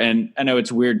number. And I know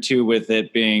it's weird too with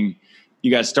it being,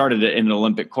 you guys started it in an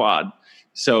Olympic quad.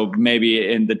 So maybe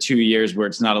in the 2 years where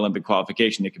it's not Olympic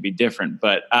qualification, it could be different.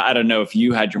 But I don't know if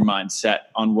you had your mind set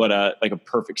on what a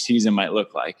perfect season might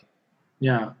look like.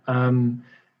 Yeah,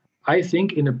 I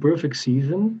think in a perfect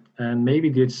season, and maybe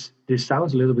this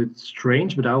sounds a little bit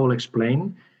strange, but I will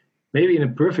explain. Maybe in a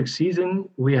perfect season,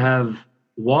 we have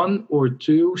 1 or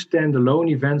 2 standalone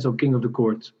events of King of the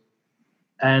Court.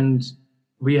 And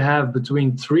we have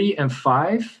between 3 and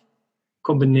 5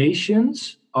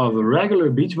 combinations of a regular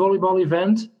beach volleyball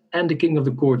event and the King of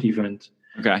the Court event.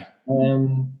 Okay.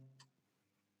 When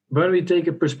we take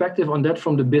a perspective on that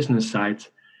from the business side,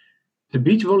 the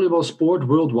beach volleyball sport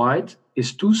worldwide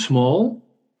is too small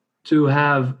to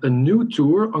have a new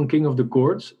tour on King of the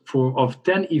Court of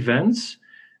 10 events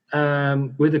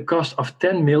with a cost of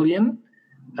 10 million,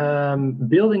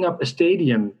 building up a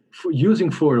stadium using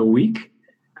for a week,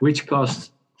 which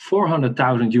costs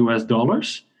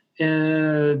 $400,000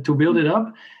 to build it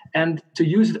up, and to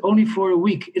use it only for a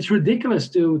week. It's ridiculous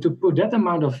to put that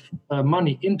amount of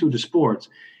money into the sport.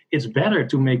 It's better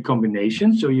to make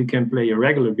combinations, so you can play a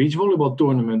regular beach volleyball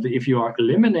tournament. If you are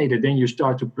eliminated, then you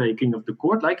start to play King of the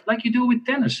Court, like you do with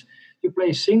tennis. You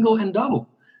play single and double.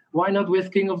 Why not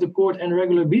with King of the Court and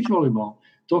regular beach volleyball?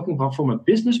 Talking about from a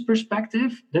business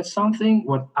perspective, that's something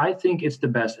what I think is the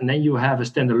best. And then you have a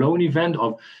standalone event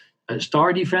of a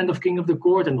start event of King of the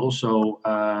Court and also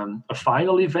a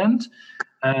final event.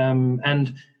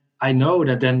 And I know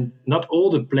that then not all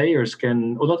the players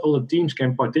can, or not all the teams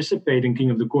can participate in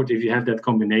King of the Court if you have that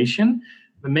combination.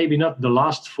 But maybe not the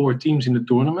last 4 teams in the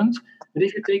tournament. But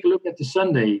if you take a look at the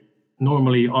Sunday,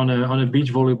 normally on a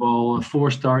beach volleyball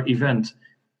 4-star event,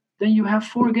 then you have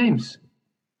 4 games.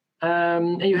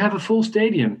 And you have a full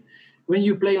stadium. When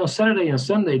you play on Saturday and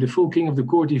Sunday, the full King of the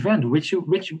Court event, which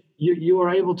you are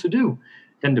able to do,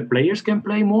 then the players can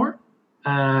play more.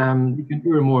 You can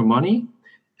earn more money.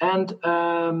 And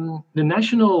the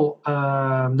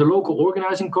local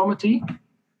organizing committee,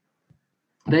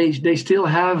 they still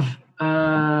have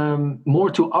more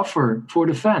to offer for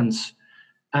the fans.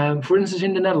 For instance,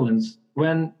 in the Netherlands,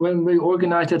 when we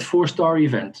organized that 4-star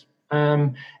event,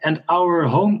 and our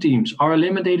home teams are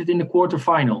eliminated in the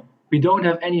quarterfinal. We don't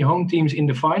have any home teams in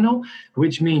the final,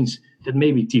 which means that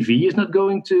maybe TV is not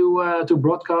going to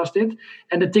broadcast it,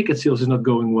 and the ticket sales is not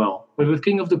going well. But with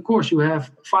King of the Court, you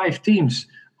have 5 teams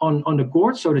on the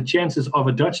court, so the chances of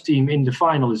a Dutch team in the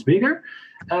final is bigger.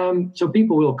 So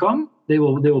people will come, they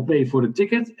will pay for the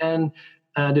ticket, and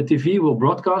the TV will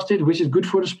broadcast it, which is good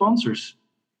for the sponsors.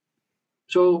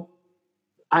 So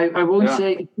I won't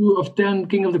say a tour of 10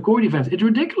 King of the Court events. It's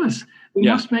ridiculous. We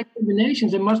must make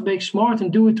combinations and must make smart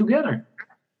and do it together.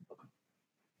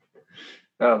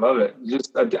 Yeah, I love it.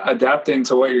 Just adapting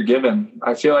to what you're given.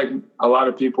 I feel like a lot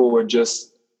of people would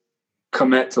just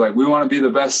commit to we want to be the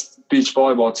best beach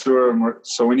volleyball tour,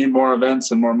 so we need more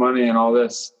events and more money and all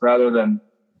this, rather than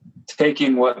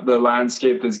taking what the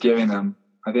landscape is giving them.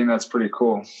 I think that's pretty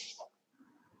cool.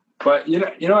 But you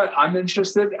know what? I'm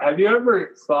interested. Have you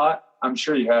ever thought, I'm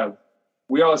sure you have,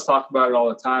 we always talk about it all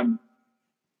the time,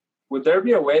 would there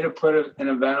be a way to put an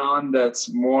event on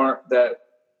that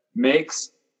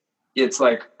makes it's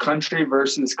like country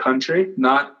versus country,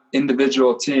 not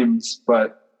individual teams,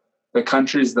 but the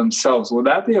countries themselves? Would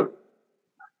that be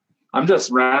I'm just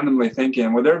randomly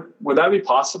thinking, would that be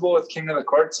possible with King of the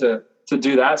Court to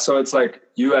do that? So it's like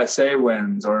USA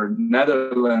wins or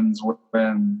Netherlands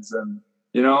wins, and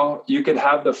you could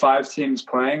have the 5 teams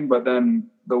playing, but then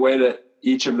the way that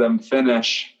each of them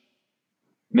finish,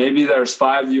 maybe there's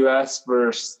 5 US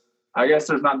versus, I guess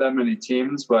there's not that many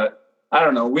teams, but I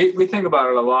don't know. We think about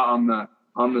it a lot on the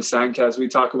Sandcast. We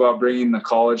talk about bringing the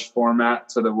college format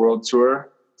to the World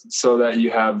Tour so that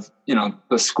you have,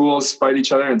 the schools fight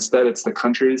each other. Instead, it's the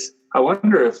countries. I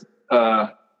wonder if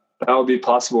that would be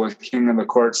possible with King of the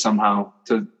Court somehow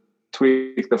to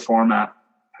tweak the format.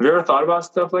 Have you ever thought about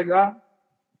stuff like that?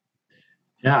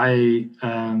 Yeah,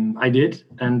 I did,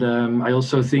 and I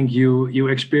also think you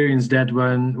experienced that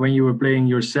when you were playing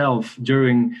yourself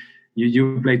during.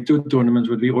 You played 2 tournaments,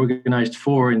 but we organized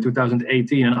 4 in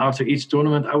 2018, and after each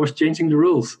tournament, I was changing the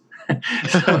rules.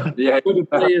 So yeah, for the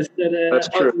players that's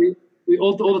true. We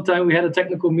all the time we had a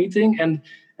technical meeting, and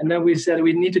then we said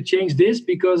we need to change this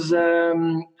because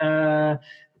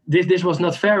this was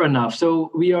not fair enough. So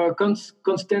we are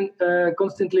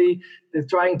constantly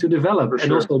trying to develop,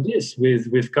 and also this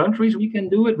with countries we can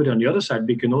do it, but on the other side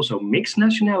we can also mix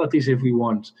nationalities if we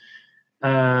want.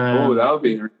 That would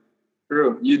be true.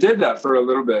 You did that for a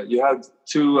little bit. You had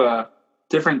 2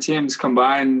 different teams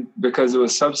combined because it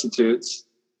was substitutes.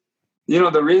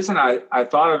 The reason I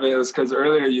thought of it was because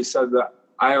earlier you said that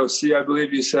IOC, I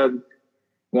believe you said,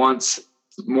 wants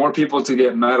more people to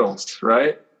get medals,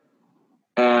 right?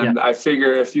 And I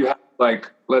figure if you have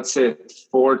let's say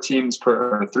 3 teams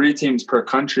per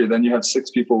country, then you have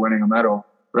 6 people winning a medal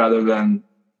rather than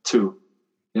 2,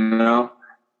 I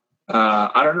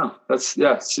don't know. It's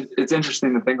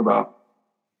interesting to think about.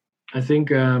 I think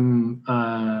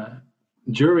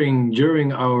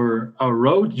during our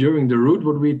road, during the route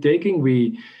what we're taking,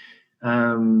 we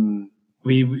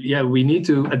need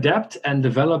to adapt and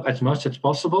develop as much as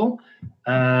possible,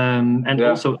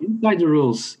 also inside the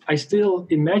rules. I still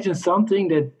imagine something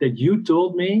that you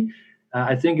told me.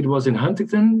 I think it was in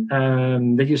Huntington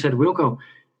that you said, Wilco,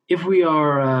 if we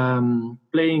are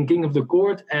playing King of the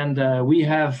Court and we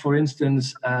have, for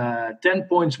instance, 10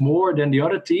 points more than the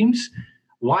other teams,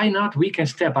 why not? We can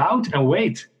step out and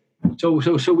wait, so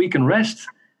we can rest,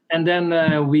 and then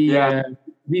we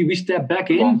step back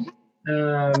in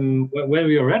when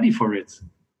we are ready for it.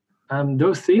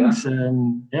 Those things,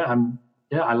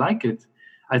 I like it.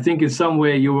 I think in some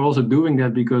way you were also doing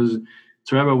that because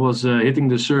Trevor was hitting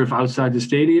the serve outside the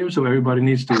stadium, so everybody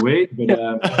needs to wait. But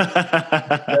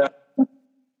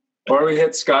or we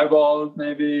hit sky balls,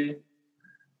 maybe.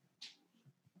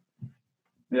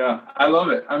 Yeah, I love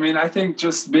it. I mean, I think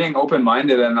just being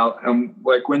open-minded and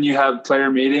like when you have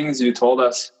player meetings, you told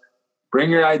us, bring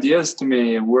your ideas to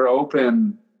me. We're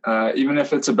open, even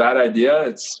if it's a bad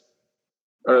idea.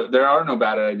 There are no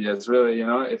bad ideas, really.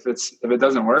 If it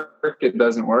doesn't work, it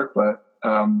doesn't work. But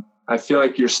I feel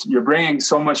like you're bringing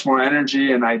so much more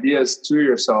energy and ideas to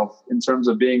yourself in terms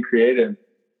of being creative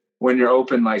when you're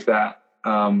open like that,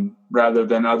 rather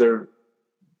than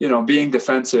being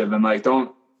defensive and like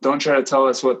don't try to tell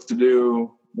us what to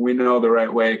do. We know the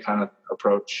right way kind of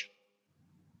approach.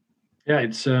 Yeah,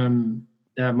 it's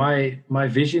my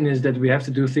vision is that we have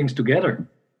to do things together.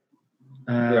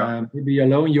 Maybe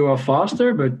alone you are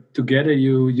faster, but together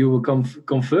you will come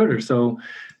further. So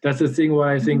that's the thing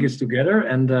why I think it's together.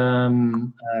 And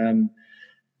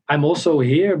I'm also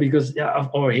here because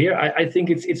I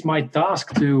think it's my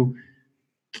task to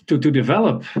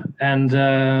develop, and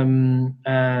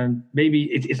maybe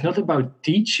it's not about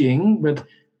teaching, but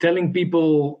telling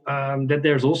people that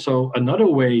there's also another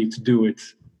way to do it,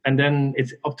 and then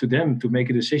it's up to them to make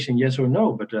a decision, yes or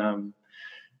no. But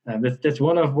that's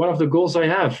one of the goals I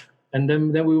have, and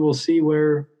then we will see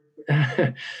where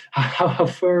how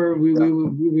far we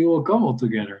will come all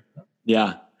together.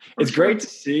 Yeah. It's great to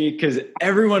see because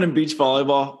everyone in beach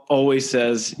volleyball always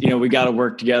says, we got to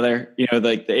work together.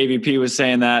 Like the AVP was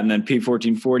saying that, and then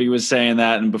P1440 was saying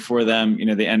that. And before them,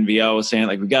 the NVO was saying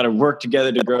we got to work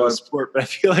together to grow the sport. But I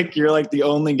feel like you're like the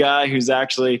only guy who's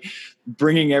actually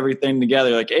bringing everything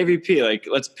together. Like AVP,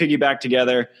 let's piggyback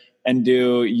together and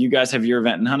you guys have your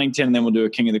event in Huntington, and then we'll do a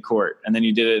King of the Court. And then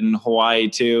you did it in Hawaii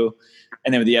too.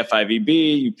 And then with the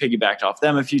FIVB, you piggybacked off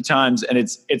them a few times. And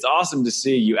it's awesome to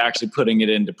see you actually putting it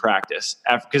into practice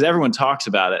because everyone talks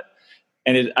about it.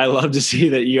 And I love to see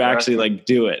that you actually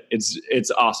do it.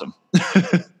 It's awesome.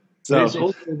 So it's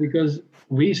also because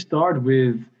we start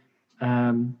with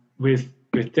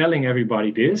telling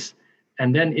everybody this.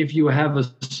 And then if you have a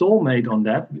soulmate on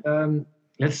that,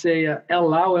 let's say El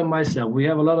Lau and myself, we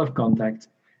have a lot of contact.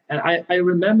 And I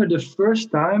remember the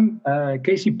first time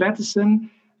Casey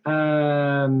Patterson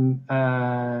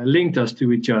linked us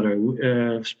to each other,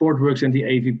 Sportworks and the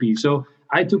AVP. So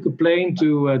I took a plane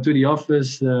to the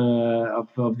office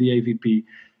of the AVP,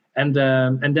 and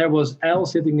there was Al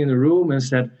sitting in the room and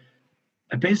said,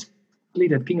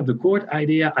 that King of the Court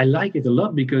idea, I like it a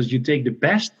lot because you take the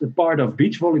best part of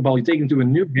beach volleyball, you take it into a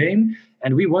new game,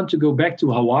 and we want to go back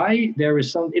to Hawaii.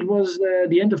 It was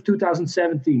the end of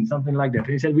 2017, something like that.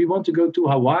 They said, we want to go to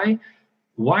Hawaii.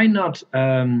 Why not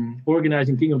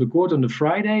organizing King of the Court on the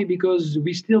Friday? Because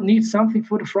we still need something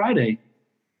for the Friday.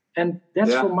 And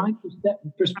that's from my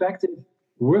perspective,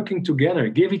 working together,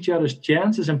 give each other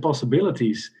chances and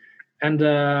possibilities. And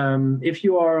if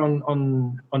you are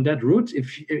on that route,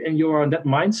 and you are on that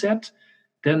mindset,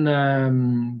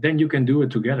 then you can do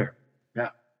it together. Yeah,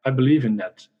 I believe in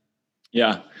that.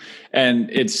 Yeah, and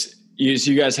so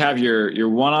you guys have your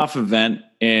one-off event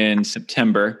in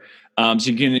September. So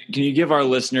can you give our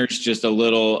listeners just a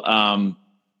little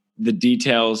the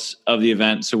details of the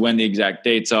event? So when the exact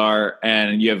dates are,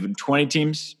 and you have 20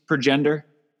 teams per gender,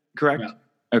 correct?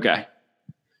 Yeah. Okay.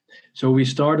 So we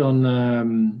start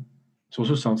on. It's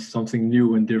also something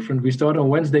new and different. We start on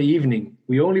Wednesday evening.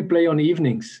 We only play on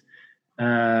evenings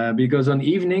because on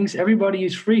evenings everybody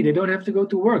is free. They don't have to go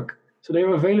to work, so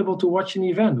they're available to watch an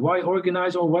event. Why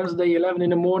organize on Wednesday 11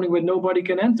 in the morning when nobody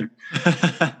can enter?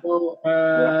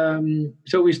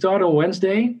 So we start on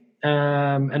Wednesday,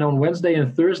 and on Wednesday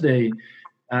and Thursday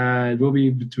it will be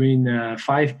between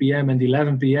 5 p.m. and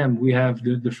 11 p.m. We have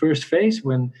the first phase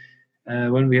when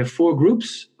we have 4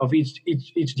 groups of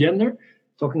each gender.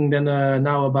 Talking then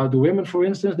now about the women, for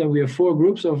instance, then we have 4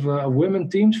 groups of women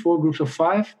teams, 4 groups of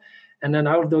 5. And then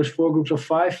out of those 4 groups of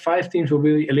 5 teams will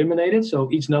be eliminated. So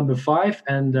each number 5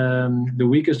 and the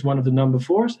weakest one of the number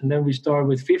 4s. And then we start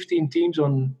with 15 teams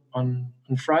on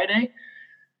Friday,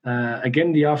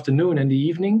 again the afternoon and the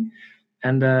evening.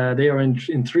 And they are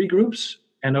in 3 groups.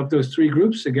 And of those 3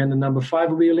 groups, again, the number 5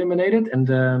 will be eliminated. And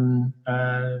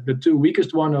the 2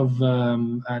 weakest one of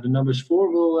the numbers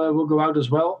 4 will go out as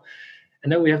well.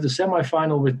 And then we have the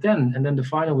semi-final with 10, and then the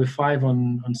final with 5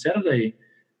 on Saturday.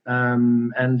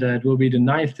 And it will be the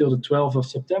 9th till the 12th of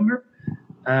September.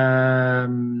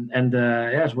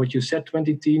 Yes, what you said,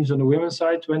 20 teams on the women's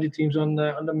side, 20 teams on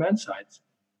the men's side.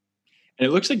 And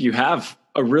it looks like you have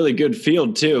a really good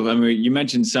field too. I mean, you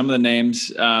mentioned some of the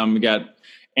names. We got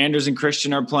Anders and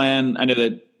Christian are playing. I know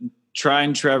that Try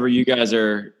and Trevor, you guys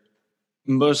are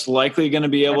most likely going to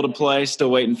be able to play,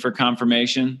 still waiting for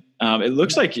confirmation. It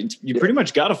looks like you pretty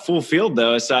much got a full field,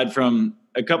 though, aside from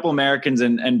a couple Americans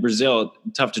and Brazil.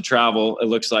 Tough to travel, it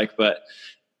looks like, but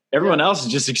everyone else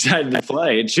is just excited to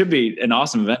play. It should be an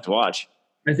awesome event to watch.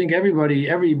 I think everybody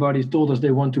told us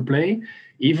they want to play.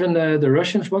 Even the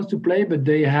Russians want to play, but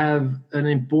they have an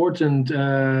important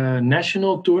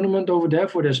national tournament over there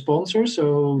for their sponsors,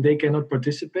 so they cannot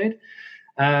participate.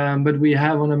 But we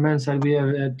have on the men's side, we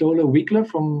have Tolle Wickler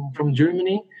from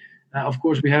Germany. Of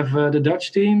course, we have the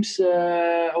Dutch teams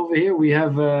over here. We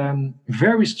have a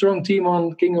very strong team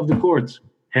on King of the Court,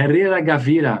 Herrera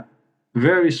Gavira.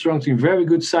 Very strong team, very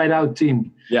good side-out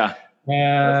team. Yeah.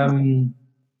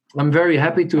 I'm very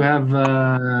happy to have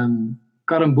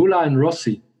Karambula and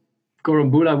Rossi.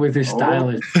 Karambula with his style.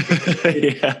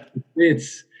 It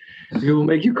will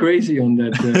make you crazy on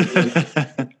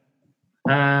that.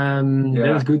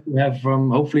 That's good to have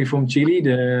hopefully from Chile,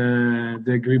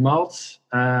 the Grimalds,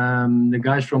 the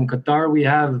guys from Qatar. We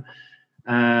have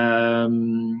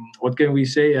what can we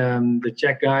say? The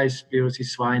Czech guys, Pirosi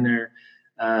Schweiner.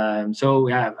 So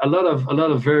yeah, a lot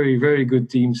of very, very good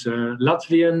teams.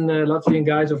 Latvian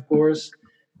guys, of course.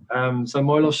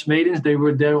 Samoilov Smedins, they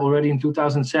were there already in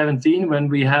 2017 when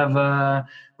we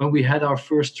had our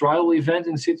first trial event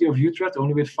in the city of Utrecht,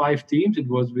 only with 5 teams. It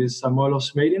was with Samoilov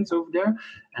Smedins over there,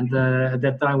 and at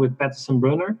that time with Patterson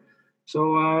Brunner.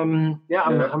 So I'm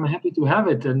happy to have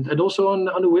it, and also on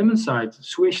the women's side,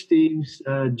 Swiss teams,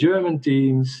 German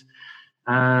teams,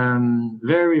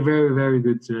 very, very, very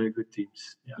good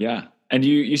teams. Yeah. And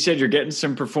you said you're getting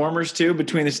some performers too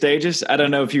between the stages. I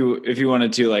don't know if you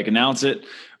wanted to like announce it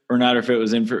or not, or if it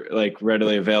was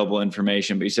readily available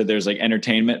information, but you said there's like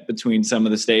entertainment between some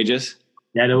of the stages.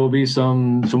 Yeah, there will be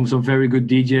some very good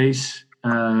DJs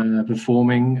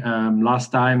performing. Last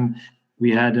time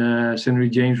we had Henry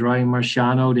James, Ryan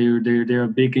Marciano. They're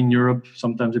big in Europe.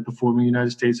 Sometimes they perform in the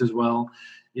United States as well.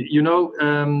 You know,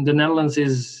 the Netherlands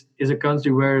is a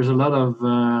country where there's a lot of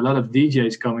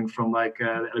DJs coming from like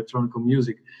electronic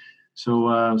music.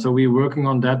 So we're working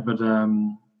on that, but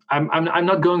I'm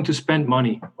not going to spend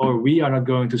money, or we are not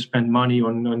going to spend money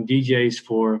on DJs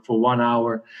for 1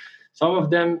 hour. Some of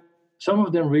them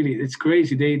really, it's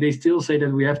crazy. They still say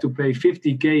that we have to pay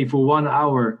 50K for 1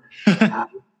 hour.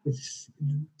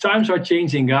 Times are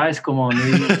changing, guys. Come on,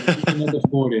 we cannot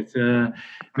afford it.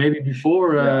 Maybe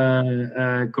before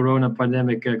Corona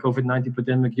pandemic, COVID-19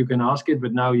 pandemic, you can ask it,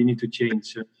 but now you need to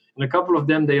change. And a couple of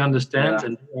them, they understand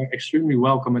and are extremely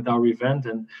welcome at our event.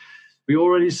 And we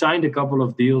already signed a couple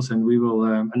of deals, and we will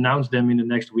announce them in the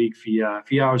next week via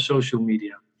our social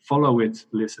media. Follow it,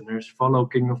 listeners. Follow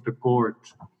King of the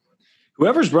Court.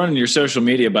 Whoever's running your social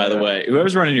media, by the way,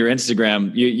 whoever's running your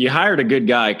Instagram, you hired a good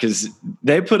guy because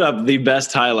they put up the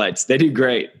best highlights. They do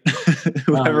great.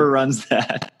 Whoever runs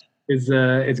that.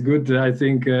 It's good. I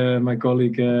think my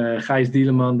colleague Gijs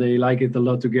Dieleman, they like it a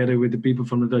lot together with the people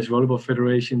from the Dutch Volleyball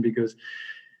Federation, because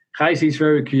Gijs is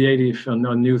very creative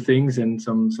on new things, and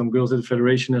some girls at the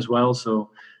federation as well. So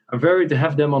I'm very to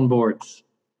have them on board.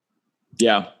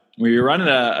 Yeah. Well, you're running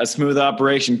a smooth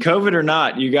operation, COVID or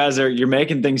not. You're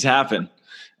making things happen.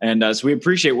 And so we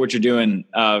appreciate what you're doing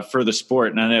for the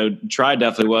sport. And I know Try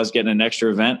definitely was getting an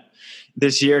extra event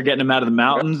this year, getting them out of the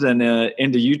mountains and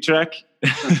into Utrecht.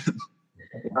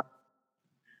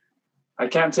 I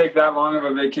can't take that long of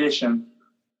a vacation,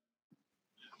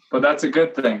 but that's a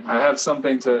good thing. I have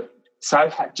something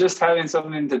just having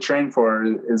something to train for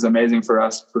is amazing for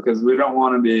us, because we don't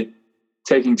want to be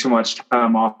taking too much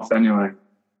time off anyway.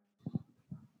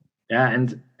 Yeah,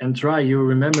 and Try, you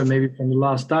remember maybe from the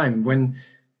last time when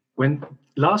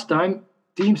last time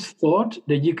teams thought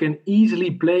that you can easily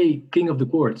play King of the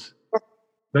Court,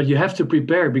 but you have to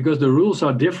prepare because the rules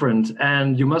are different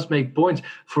and you must make points.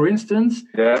 For instance,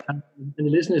 and the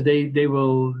listeners they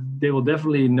will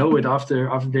definitely know it after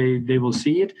they will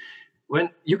see it. When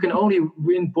you can only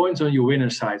win points on your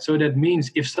winner's side, so that means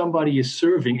if somebody is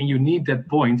serving and you need that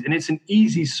point, and it's an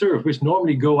easy serve which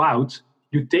normally go out,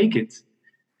 you take it.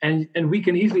 And we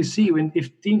can easily see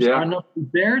if teams are not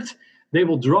prepared, they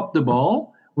will drop the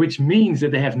ball, which means that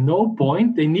they have no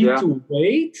point. They need to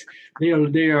wait. They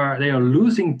are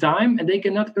losing time, and they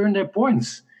cannot earn their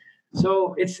points.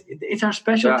 So it's our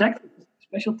special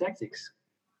tactics.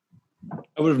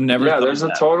 I would have never. Yeah, there's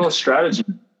a total strategy.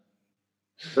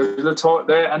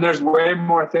 And there's way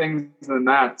more things than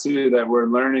that too that we're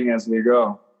learning as we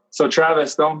go. So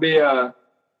Travis, don't be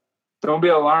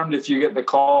alarmed if you get the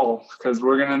call, because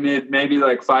we're going to need maybe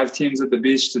like 5 teams at the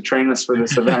beach to train us for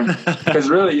this event. Because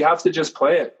really, you have to just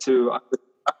play it to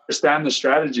understand the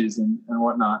strategies and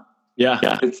whatnot.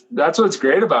 Yeah. That's what's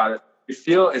great about it. You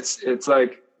feel it's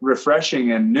like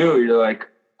refreshing and new. You're like,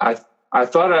 I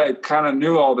thought I kind of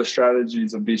knew all the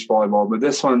strategies of beach volleyball, but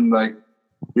this one, like,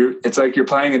 it's like you're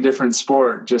playing a different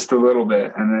sport just a little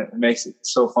bit, and it makes it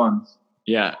so fun.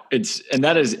 Yeah, it's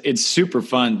super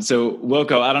fun. So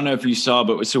Wilco, I don't know if you saw,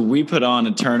 but so we put on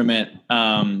a tournament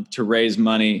to raise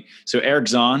money. So Eric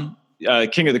Zahn,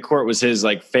 King of the Court was his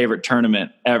like favorite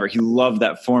tournament ever. He loved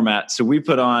that format. So we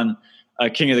put on a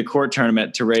King of the Court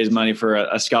tournament to raise money for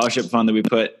a scholarship fund that we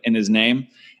put in his name.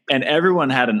 And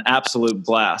everyone had an absolute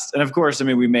blast. And of course, I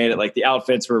mean, we made it like the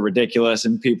outfits were ridiculous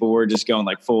and people were just going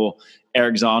like full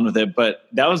Eric Zahn with it. But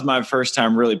that was my first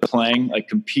time really playing, like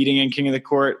competing in King of the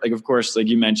Court. Like, of course, like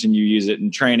you mentioned, you use it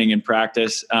in training and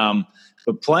practice.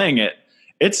 But playing it,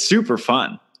 it's super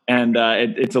fun. And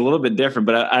it's a little bit different.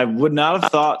 But I would not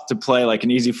have thought to play like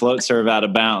an easy float serve out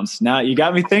of bounds. Now you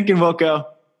got me thinking, Wilco.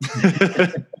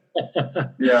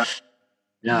 Yeah,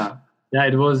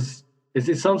 it was.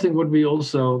 It's something what we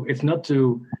also. It's not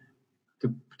to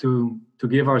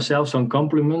give ourselves some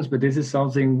compliments, but this is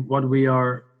something what we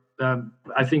are.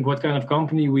 I think what kind of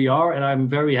company we are, and I'm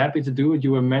very happy to do it.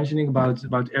 You were mentioning about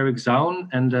Eric Zahn,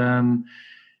 and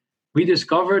we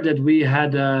discovered that we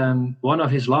had one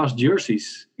of his last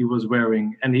jerseys he was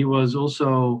wearing, and he was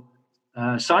also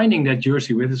signing that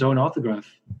jersey with his own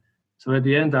autograph. So at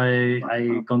the end,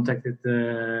 I contacted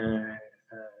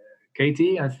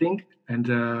Katie, I think, and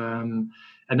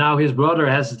now his brother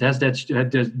has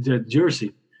that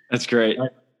jersey. That's great.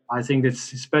 I think that's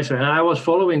special, and I was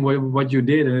following what you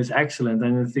did, and it's excellent.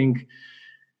 And I think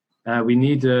we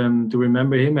need to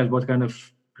remember him as what kind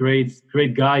of great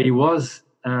guy he was.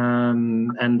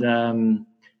 And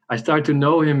I started to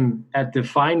know him at the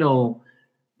final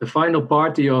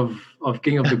party of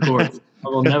King of the Court. I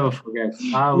will never forget.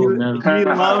 He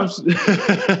loves.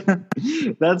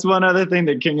 That's one other thing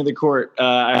that King of the Court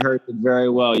I heard did very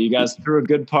well. You guys threw a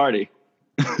good party.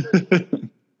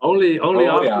 Only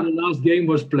after the last game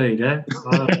was played, eh?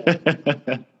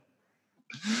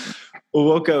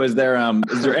 Well, Wilco, is there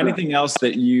anything else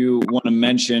that you want to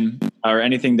mention, or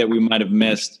anything that we might have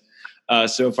missed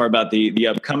so far about the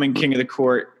upcoming King of the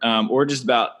Court, or just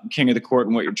about King of the Court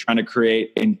and what you're trying to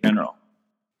create in general?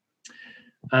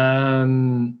 For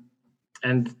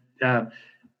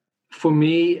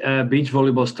me, beach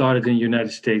volleyball started in the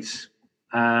United States.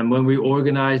 When we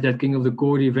organized that King of the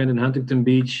Court event in Huntington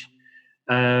Beach,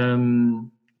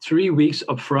 3 weeks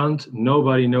up front,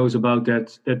 nobody knows about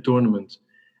that tournament.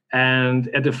 And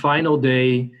at the final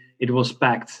day, it was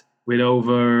packed with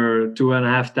over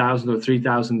 2,500 or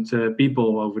 3,000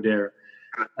 people over there.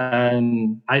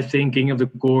 And I think King of the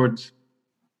Court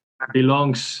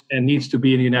belongs and needs to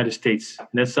be in the United States. And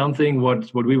that's something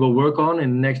what we will work on in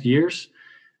the next years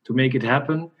to make it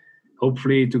happen.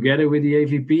 Hopefully together with the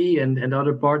AVP and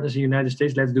other partners in the United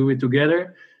States. Let's do it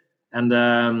together. And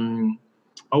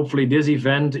hopefully this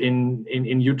event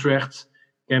in Utrecht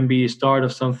can be a start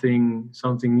of something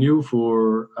new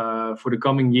for the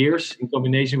coming years in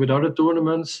combination with other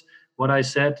tournaments, what I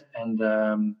said. And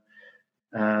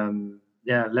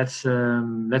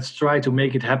let's try to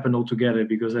make it happen all together,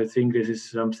 because I think this is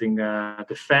something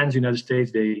the fans in the United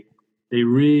States, they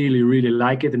really, really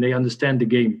like it, and they understand the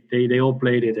game. They all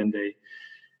played it, and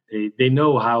they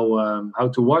know how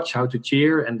to watch, how to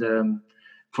cheer. And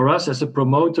for us as a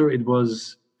promoter, it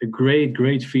was a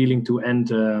great feeling to end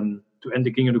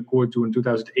the King of the Court tour in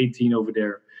 2018 over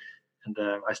there. And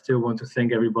I still want to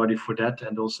thank everybody for that.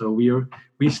 And also we're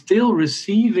still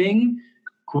receiving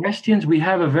questions. We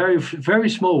have a very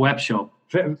small web shop,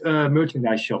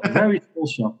 merchandise shop, very small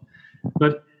shop.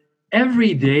 But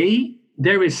every day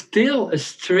there is still a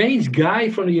strange guy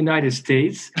from the United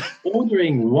States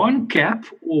ordering one cap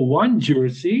or one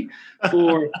jersey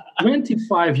for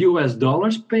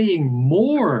 $25, paying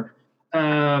more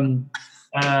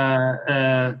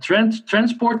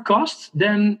transport costs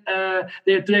than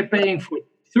they're paying for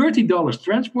 $30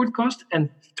 transport cost and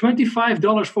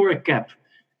 $25 for a cap.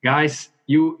 Guys,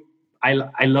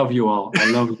 I love you all. I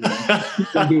love you.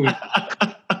 Keep on doing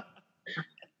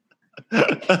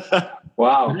it.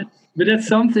 Wow. But that's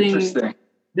something. Interesting.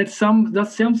 That's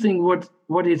something.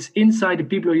 What is inside the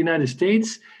people of the United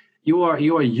States. You are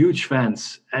huge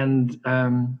fans, and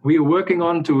we are working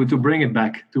on to bring it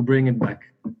back.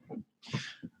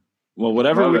 Well,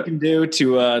 whatever we can do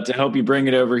to help you bring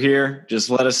it over here, just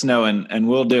let us know, and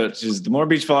we'll do it. Just the more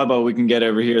beach volleyball we can get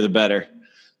over here, the better.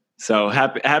 So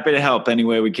happy to help any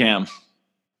way we can.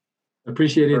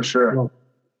 Appreciate it. For sure.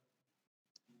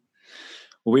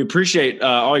 Well, we appreciate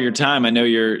all your time. I know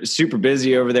you're super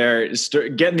busy over there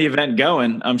getting the event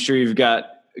going. I'm sure you've got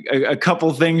a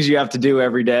couple things you have to do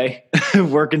every day,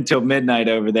 working till midnight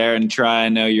over there and try. I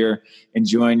know you're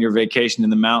enjoying your vacation in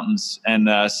the mountains and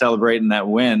celebrating that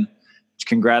win.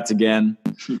 Congrats again.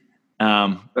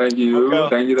 Thank you. Okay.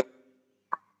 Thank you.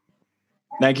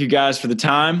 Thank you guys for the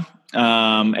time.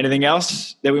 Anything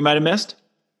else that we might have missed?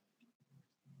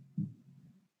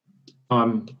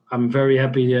 I'm very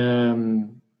happy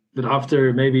that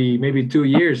after maybe 2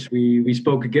 years we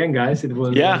spoke again, guys. It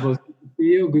was good to see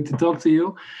you, good to talk to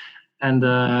you, and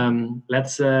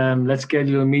let's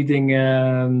schedule a meeting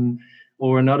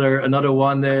or another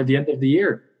one at the end of the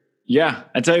year. Yeah,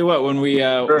 I tell you what, when we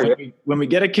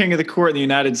get a King of the Court in the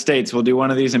United States, we'll do one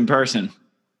of these in person.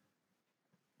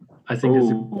 I think that's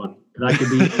a good one. That could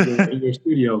be in your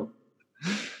studio.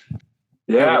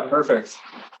 Yeah, perfect.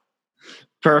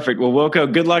 Perfect. Well,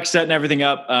 Wilco, good luck setting everything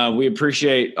up. We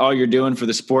appreciate all you're doing for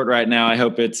the sport right now. I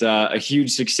hope it's a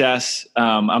huge success.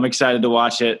 I'm excited to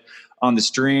watch it on the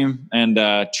stream and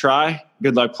try.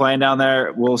 Good luck playing down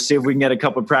there. We'll see if we can get a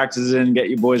couple of practices in and get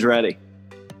you boys ready.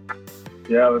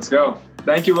 Yeah, let's go.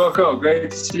 Thank you, Wilco.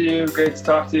 Great to see you. Great to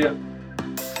talk to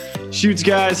you. Shoots,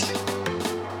 guys.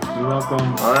 You're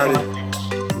welcome. All righty.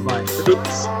 Bye.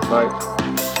 Bye.